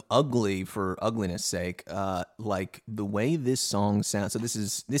 Speaking of ugly, for ugliness sake, like the way this song sounds. So this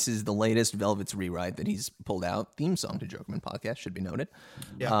is the latest Velvet's rewrite that he's pulled out. Theme song to Jokerman Podcast, should be noted.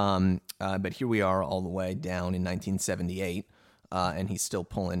 Yeah. But here we are all the way down in 1978, and he's still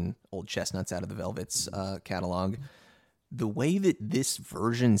pulling old chestnuts out of the Velvet's catalog. The way that this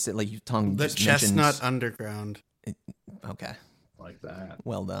version, like you Tom The just Chestnut mentioned, Underground. Okay, Like that.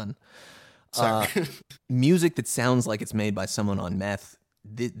 well done. Sorry. Music that sounds like it's made by someone on meth.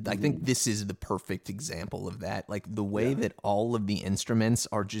 I think this is the perfect example of that. Like the way that all of the instruments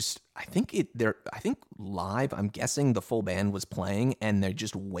are just, I think live, I'm guessing the full band was playing and they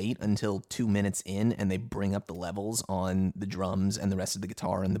just wait until 2 minutes in and they bring up the levels on the drums and the rest of the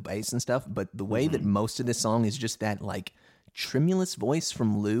guitar and the bass and stuff. But the way that most of this song is just that like tremulous voice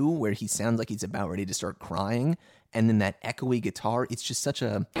from Lou where he sounds like he's about ready to start crying. And then that echoey guitar, it's just such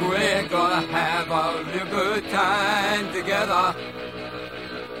a... We're gonna have a real good time together.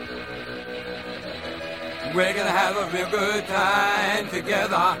 We're gonna have a real good time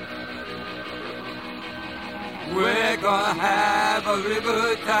together. We're gonna have a real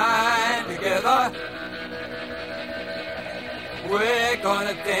good time together. We're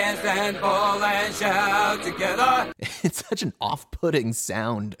gonna dance and ball and shout together. It's such an off-putting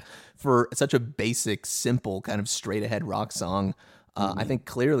sound for such a basic, simple, kind of straight-ahead rock song. I think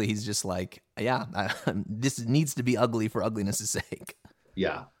clearly he's just like, this needs to be ugly for ugliness' sake.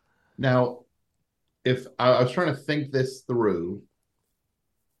 Yeah. Now, if I was trying to think this through,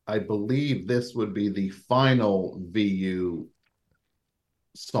 I believe this would be the final VU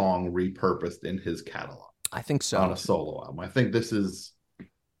song repurposed in his catalog. I think so. On a solo album. I think this is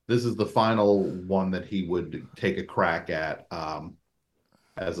the final one that he would take a crack at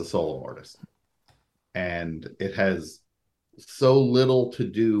as a solo artist. And it has so little to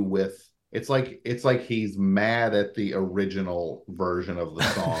do with it's like he's mad at the original version of the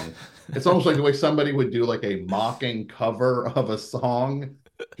song. It's almost like the way somebody would do like a mocking cover of a song.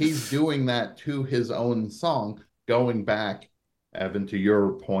 He's doing that to his own song, going back, Evan, to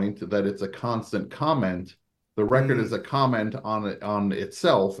your point that it's a constant comment. The record is a comment on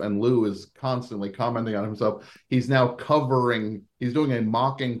itself, and Lou is constantly commenting on himself. He's now he's doing a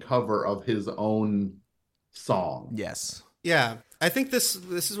mocking cover of his own song. Yes. Yeah, I think this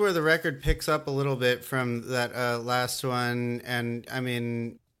is where the record picks up a little bit from that last one, and I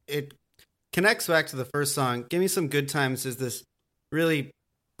mean it connects back to the first song. Give Me Some Good Times is this really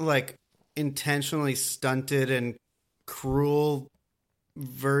like intentionally stunted and cruel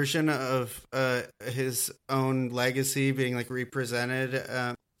version of his own legacy being like represented.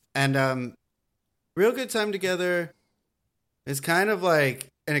 And Real Good Time Together is kind of like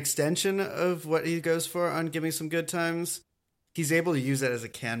an extension of what he goes for on Give Me Some Good Times. He's able to use that as a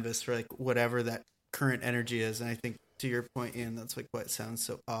canvas for like whatever that current energy is. And I think to your point, Ian, that's like why it sounds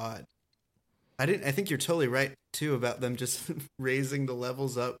so odd. I think you're totally right too about them just raising the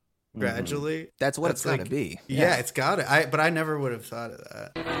levels up gradually. That's what it's got to be. Yeah, it's got it. But I never would have thought of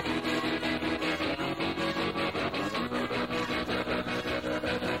that.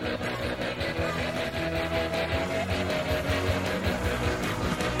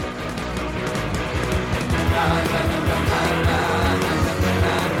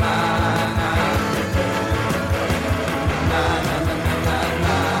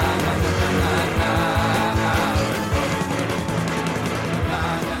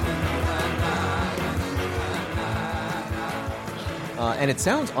 And it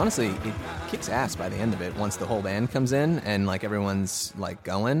sounds, honestly, it kicks ass by the end of it once the whole band comes in and like everyone's like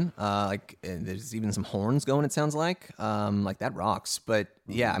going. There's even some horns going, it sounds like that rocks. But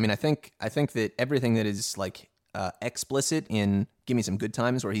yeah, I mean, I think that everything that is like explicit in Give Me Some Good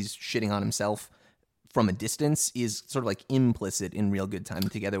Times, where he's shitting on himself from a distance, is sort of like implicit in Real Good Time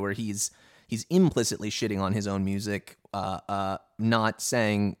Together, where he's implicitly shitting on his own music, not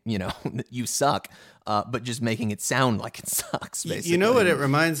saying, you suck, but just making it sound like it sucks, basically. You know what it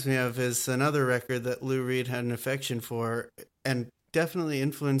reminds me of is another record that Lou Reed had an affection for and definitely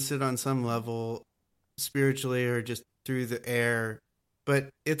influenced it on some level, spiritually or just through the air. But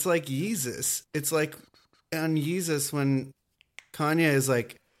it's like Yeezus. It's like on Yeezus when Kanye is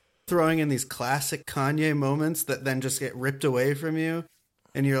like throwing in these classic Kanye moments that then just get ripped away from you.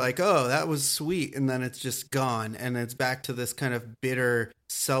 And you're like, oh, that was sweet. And then it's just gone. And it's back to this kind of bitter,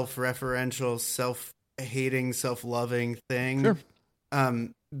 self-referential, self-hating, self-loving thing. Sure.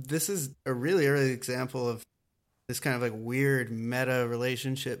 This is a really early example of this kind of like weird meta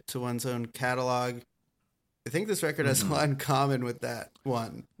relationship to one's own catalog. I think this record has a lot in common with that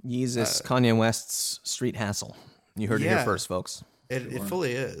one. Yeezus, Kanye West's Street Hassle. You heard it here first, folks. It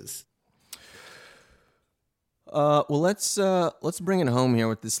fully is. Well, let's bring it home here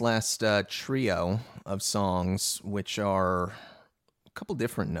with this last trio of songs, which are a couple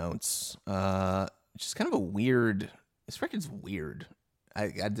different notes. Just kind of a weird. This record's weird.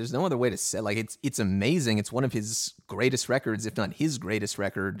 There's no other way to say. Like it's amazing. It's one of his greatest records, if not his greatest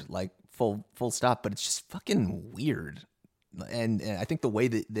record. Like full stop. But it's just fucking weird. And I think the way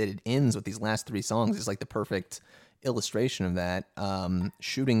that it ends with these last three songs is like the perfect illustration of that.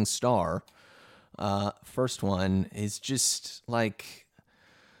 Shooting Star. First one is just like,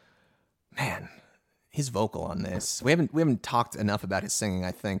 man, his vocal on this. We haven't talked enough about his singing,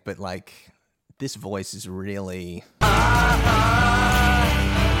 I think, but like this voice is really. Oh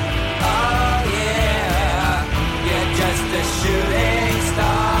yeah, you're just a shooting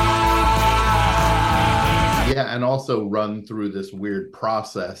star. Yeah, and also run through this weird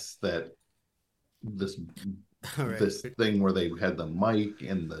process that this thing where they had the mic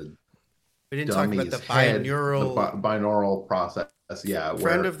and the. We didn't talk about the binaural process. Yeah,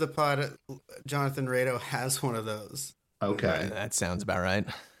 friend of the pod, Jonathan Rado, has one of those. Okay, that sounds about right.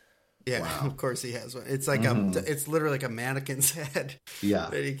 Yeah, wow. Of course he has one. It's like it's literally like a mannequin's head. Yeah,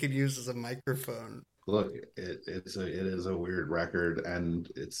 that he could use as a microphone. Look, it is a weird record,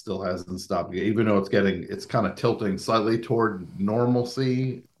 and it still hasn't stopped. Even though it's kind of tilting slightly toward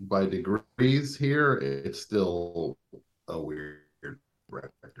normalcy by degrees here, it's still a weird.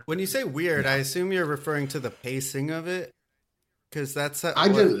 When you say weird, I assume you're referring to the pacing of it, because that's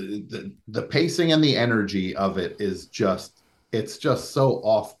the pacing and the energy of it is it's just so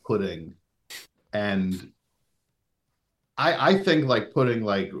off-putting, and I think like putting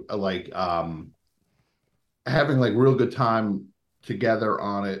like having like Real Good Time Together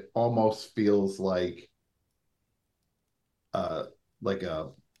on it almost feels like a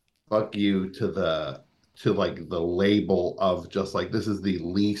fuck you to like the label of just like, this is the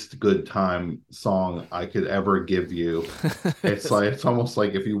least good time song I could ever give you. It's almost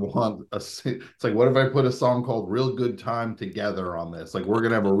like if you want it's like, what if I put a song called Real Good Time Together on this? Like, we're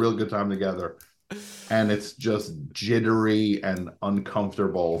gonna have a real good time together, and it's just jittery and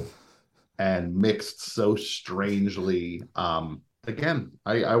uncomfortable and mixed so strangely. Again,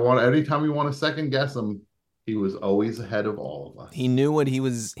 I want, anytime you want to second guess him, he was always ahead of all of us. He knew what he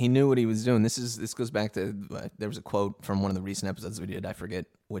was doing. This goes back to, there was a quote from one of the recent episodes we did. I forget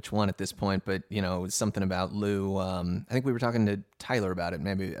which one at this point, but it was something about Lou. I think we were talking to Tyler about it.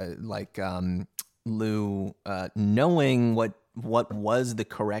 Maybe Lou knowing what was the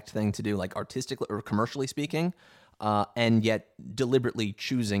correct thing to do, like artistically or commercially speaking, and yet deliberately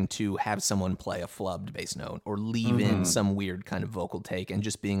choosing to have someone play a flubbed bass note or leave in some weird kind of vocal take and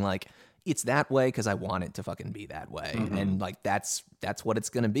just being like, it's that way because I want it to fucking be that way. And like that's what it's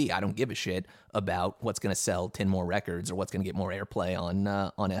going to be. I don't give a shit about what's going to sell 10 more records or what's going to get more airplay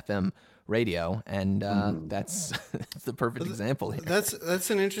on FM radio. And that's the perfect example here. That's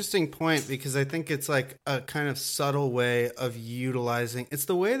an interesting point because I think it's like a kind of subtle way of utilizing. It's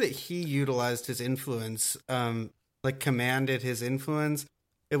the way that he utilized his influence, like commanded his influence.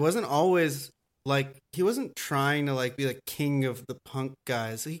 It wasn't always like he wasn't trying to like be the king of the punk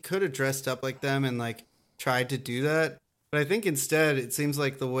guys. He could have dressed up like them and like tried to do that. But I think instead it seems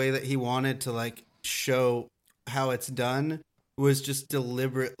like the way that he wanted to like show how it's done was just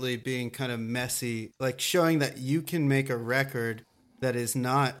deliberately being kind of messy, like showing that you can make a record that is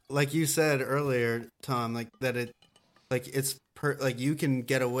not, like you said earlier, Tom, like that it, like it's like you can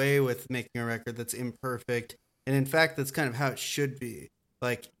get away with making a record that's imperfect. And in fact, that's kind of how it should be.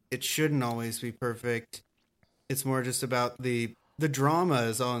 Like it shouldn't always be perfect. It's more just about the drama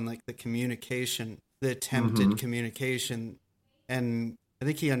is on like the communication, the attempted communication. And I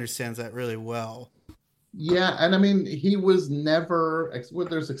think he understands that really well. Yeah, and I mean, he was never, well,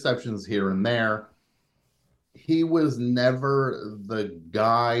 there's exceptions here and there. He was never the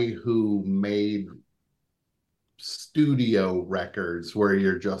guy who made studio records where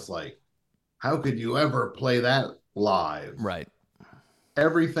you're just like, how could you ever play that live? Right.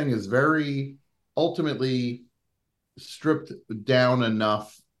 Everything is very ultimately stripped down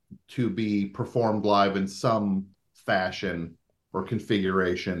enough to be performed live in some fashion or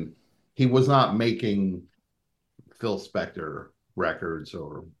configuration. He was not making Phil Spector records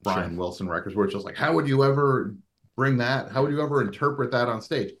or Brian Wilson records where it's just like, how would you ever bring that? How would you ever interpret that on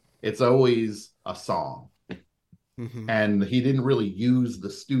stage? It's always a song. And he didn't really use the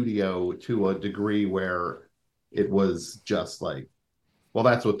studio to a degree where it was just like, well,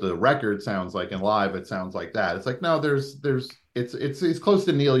 that's what the record sounds like, and live it sounds like that. It's like, no, it's close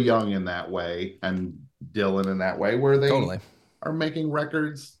to Neil Young in that way and Dylan in that way, where they are making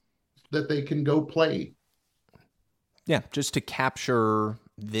records that they can go play. Yeah, just to capture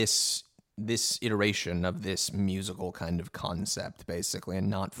this iteration of this musical kind of concept, basically, and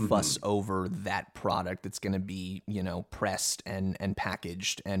not fuss over that product that's going to be, you know, pressed and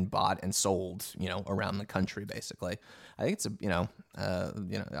packaged and bought and sold, you know, around the country, basically. I think it's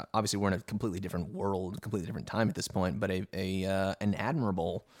obviously we're in a completely different world, completely different time at this point, but an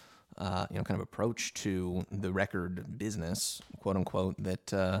admirable, kind of approach to the record business, quote unquote,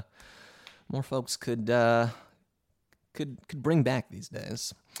 that more folks could bring back these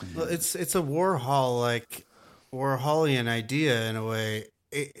days. Well, it's a Warholian idea in a way.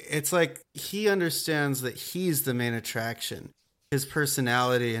 It's like he understands that he's the main attraction. His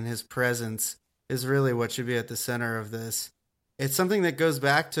personality and his presence is really what should be at the center of this. It's something that goes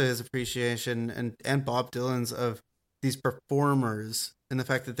back to his appreciation and Bob Dylan's of these performers and the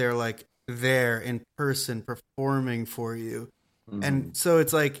fact that they're like there in person performing for you. And so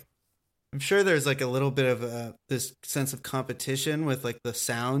it's like, I'm sure there's like a little bit of this sense of competition with like the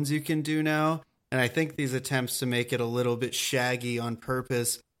sounds you can do now. And I think these attempts to make it a little bit shaggy on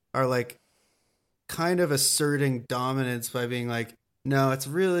purpose are like kind of asserting dominance by being like, no, it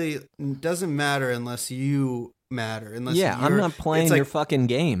doesn't matter unless you matter. I'm not playing your fucking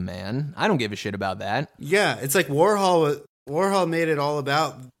game, man. I don't give a shit about that. Yeah, it's like Warhol made it all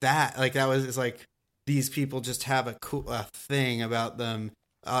about that. Like it's like these people just have a cool thing about them.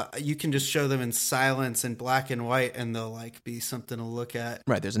 You can just show them in silence and black and white and they'll like be something to look at.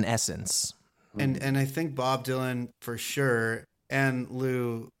 Right. There's an essence. And I think Bob Dylan for sure and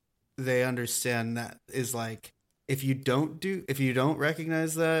Lou, they understand that is like, if you don't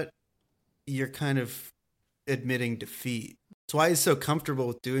recognize that, you're kind of admitting defeat. That's why he's so comfortable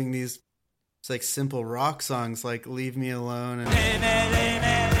with doing these like simple rock songs like Leave Me Alone and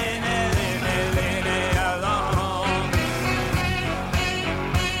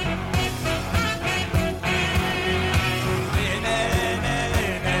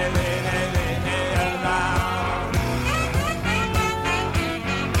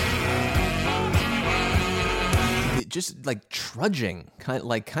just like trudging, kind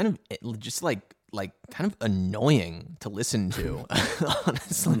of annoying to listen to.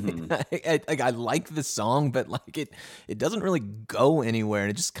 Honestly, I like the song, but like it doesn't really go anywhere, and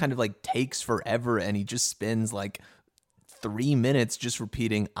it just kind of like takes forever. And he just spends like 3 minutes just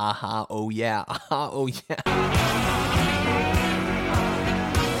repeating "aha, oh yeah, aha, oh yeah."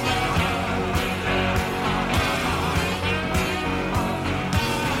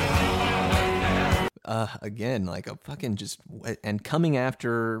 again, like a fucking and coming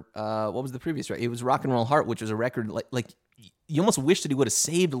after what was the previous record? It was Rock and Roll Heart, which was a record like you almost wish that he would have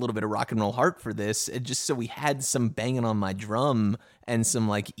saved a little bit of Rock and Roll Heart for this, just so we had some banging on my drum and some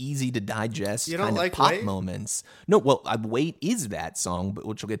like easy to digest kind of pop Wait? moments. No, well, Wait is that song, but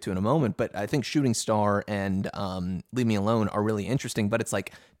which we'll get to in a moment. But I think Shooting Star and Leave Me Alone are really interesting. But it's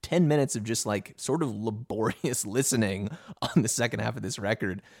like 10 minutes of just like sort of laborious listening on the second half of this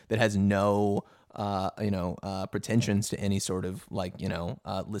record that has no pretensions to any sort of like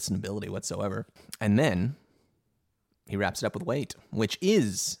listenability whatsoever. And then he wraps it up with Wait, which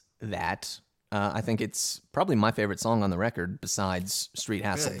is that. I think it's probably my favorite song on the record besides Street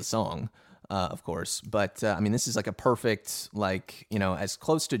Hassle, the song, of course. But, I mean, this is like a perfect, like, as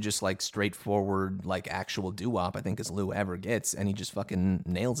close to just like straightforward, like actual doo-wop, I think, as Lou ever gets. And he just fucking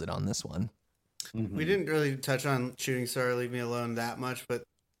nails it on this one. Mm-hmm. We didn't really touch on Shooting Star, Leave Me Alone that much. But,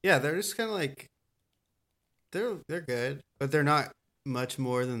 yeah, they're just kind of like, they're good. But they're not much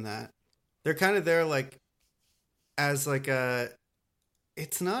more than that. They're kind of there like, as like a...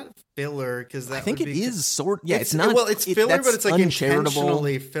 It's not filler because I think it is sort. Yeah, it's not. Well, it's filler, but it's like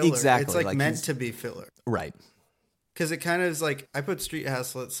intentionally filler. Exactly, It's like meant to be filler, right? Because it kind of is like I put Street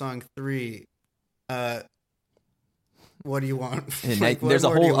Hassle at song 3. What do you want? Like, there's a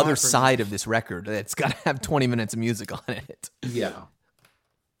whole other side of this record that's got to have 20 minutes of music on it. Yeah.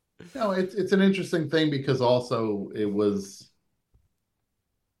 No, it's an interesting thing because also it was.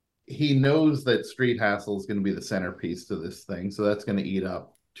 He knows that Street Hassle is going to be the centerpiece to this thing, so that's going to eat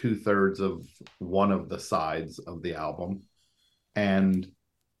up 2/3 of one of the sides of the album, and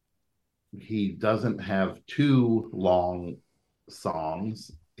he doesn't have 2 long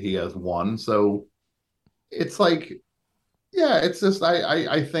songs. He has 1, so it's like, yeah, it's just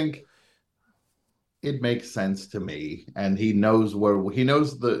I think it makes sense to me, and he knows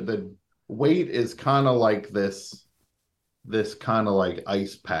the Wait is kind of like this kind of like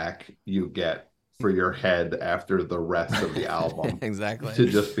ice pack you get for your head after the rest of the album. Exactly. To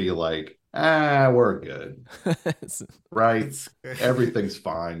just be like, we're good. Right? Everything's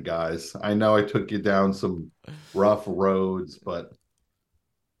fine, guys. I know I took you down some rough roads, but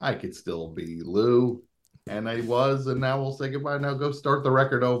I could still be Lou. And I was, and now we'll say goodbye. Now go start the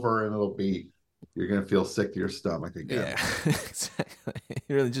record over, and you're going to feel sick to your stomach again. Yeah, exactly. It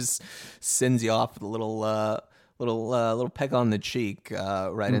really just sends you off with a little peck on the cheek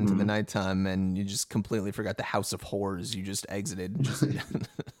right into the nighttime, and you just completely forgot the house of horrors you just exited.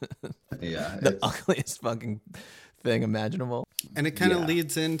 Yeah, the ugliest fucking thing imaginable. And it kind of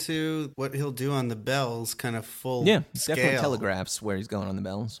leads into what he'll do on the Bells, kind of full scale. Definitely telegraphs where he's going on the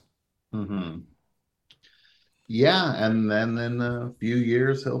Bells. Mm-hmm. Yeah, and then in a few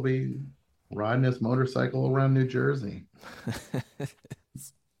years he'll be riding his motorcycle around New Jersey.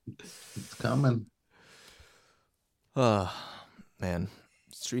 It's coming. Oh, man.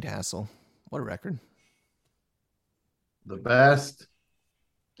 Street Hassle. What a record. The best.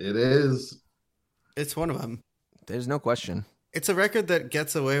 It is. It's one of them. There's no question. It's a record that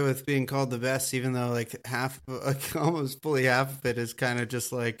gets away with being called the best, even though almost fully half of it is kind of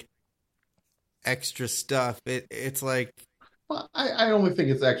just like extra stuff. It's like... Well, I only think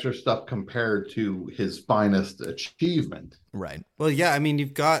it's extra stuff compared to his finest achievement. Right. Well, yeah, I mean,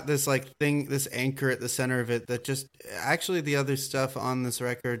 you've got this like thing, this anchor at the center of it that just actually the other stuff on this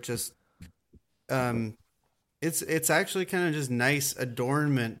record just it's actually kind of just nice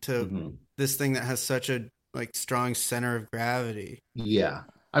adornment to this thing that has such a like strong center of gravity. Yeah.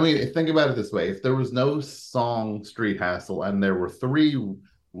 I mean, think about it this way. If there was no song Street Hassle and there were 3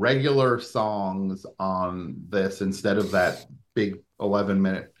 regular songs on this instead of that big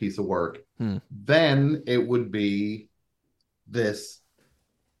 11-minute piece of work, then it would be this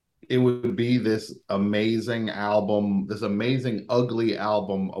amazing album, this amazing ugly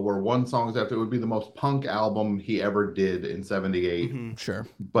album where one song's after. It would be the most punk album he ever did in 78. Sure.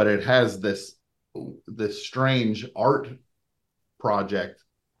 But it has this strange art project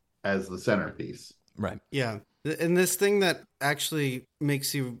as the centerpiece. Right. Yeah. And this thing that actually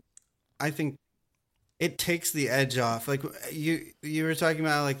makes you, I think, it takes the edge off. Like you were talking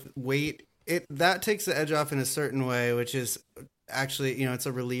about, like Wait. That takes the edge off in a certain way, which is actually, it's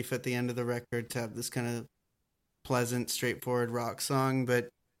a relief at the end of the record to have this kind of pleasant, straightforward rock song. But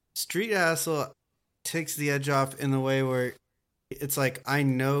Street Hassle takes the edge off in the way where it's like, I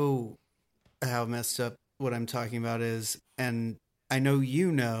know how messed up what I'm talking about is, and I know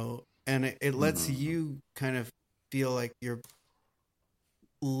and it lets you kind of feel like you're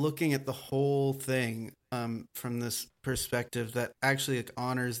looking at the whole thing from this perspective that actually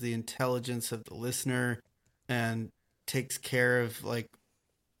honors the intelligence of the listener and takes care of like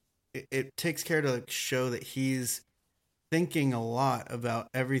it takes care to show that he's thinking a lot about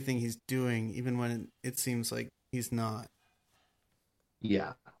everything he's doing, even when it seems like he's not.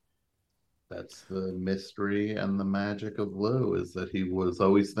 Yeah. That's the mystery and the magic of Lou, is that he was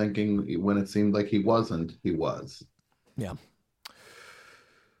always thinking when it seemed like he wasn't, he was. Yeah.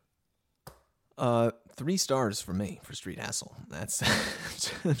 3 stars for me for Street Hassle. That's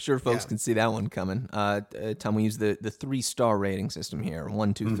I'm sure folks can see that one coming. Tom, we use the 3-star rating system here.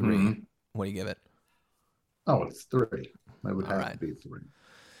 1, 2, 3. What do you give it? Oh, it's 3. It would have to be 3.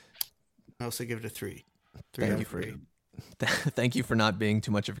 I also give it a 3. Thank you for not being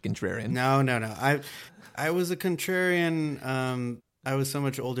too much of a contrarian. No. I was a contrarian. I was so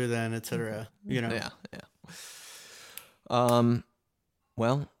much older then, etc. Yeah.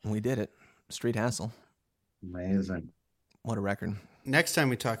 Well, we did it. Street Hassle. Amazing. What a record. Next time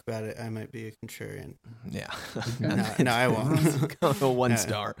we talk about it, I might be a contrarian. Yeah. No, I won't. Go to 1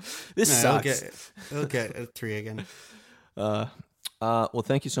 star. This sucks. I'll get a 3 again. Well,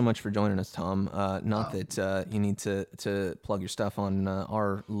 thank you so much for joining us, Tom. Not that you need to plug your stuff on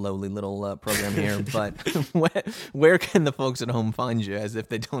our lowly little program here, but where can the folks at home find you, as if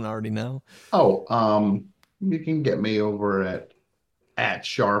they don't already know? You can get me over at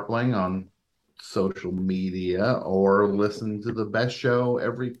Scharpling on social media, or listen to The Best Show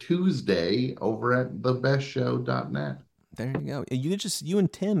every Tuesday over at thebestshow.net. There you go. You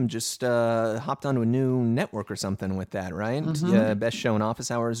and Tim just hopped onto a new network or something with that, right? Yeah, Best Show and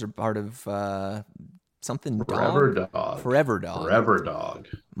Office Hours are part of something. Forever Dog.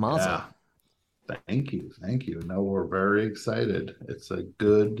 Mazel. Yeah. Thank you. No, we're very excited. It's a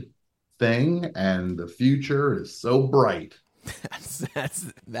good thing, and the future is so bright.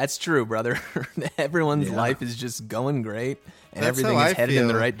 That's true, brother. Everyone's life is just going great, and everything is headed in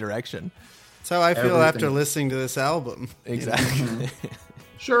the right direction. That's how I feel after listening to this album. Exactly.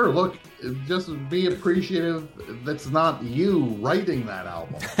 Sure, look, just be appreciative that's not you writing that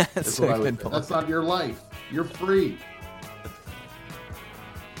album. That's not your life. You're free.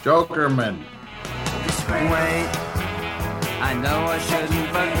 Jokerman. Wait, I know I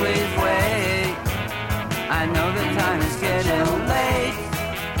shouldn't, but please wait. I know the time is getting late,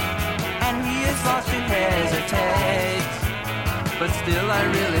 and he is lost to hesitate. But still I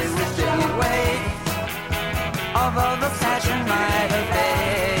really wish that you'd wait. Although the passion might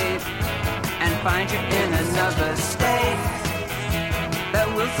evade and find you in another state,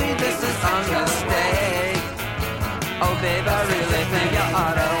 that we'll see this is a mistake. Oh babe, I really think you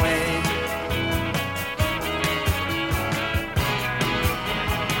ought to wait.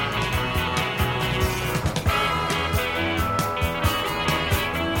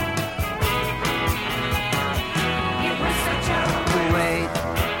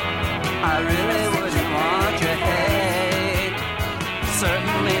 I really wouldn't want your hate.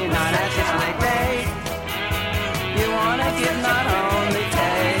 Certainly not at this late date. You wanna give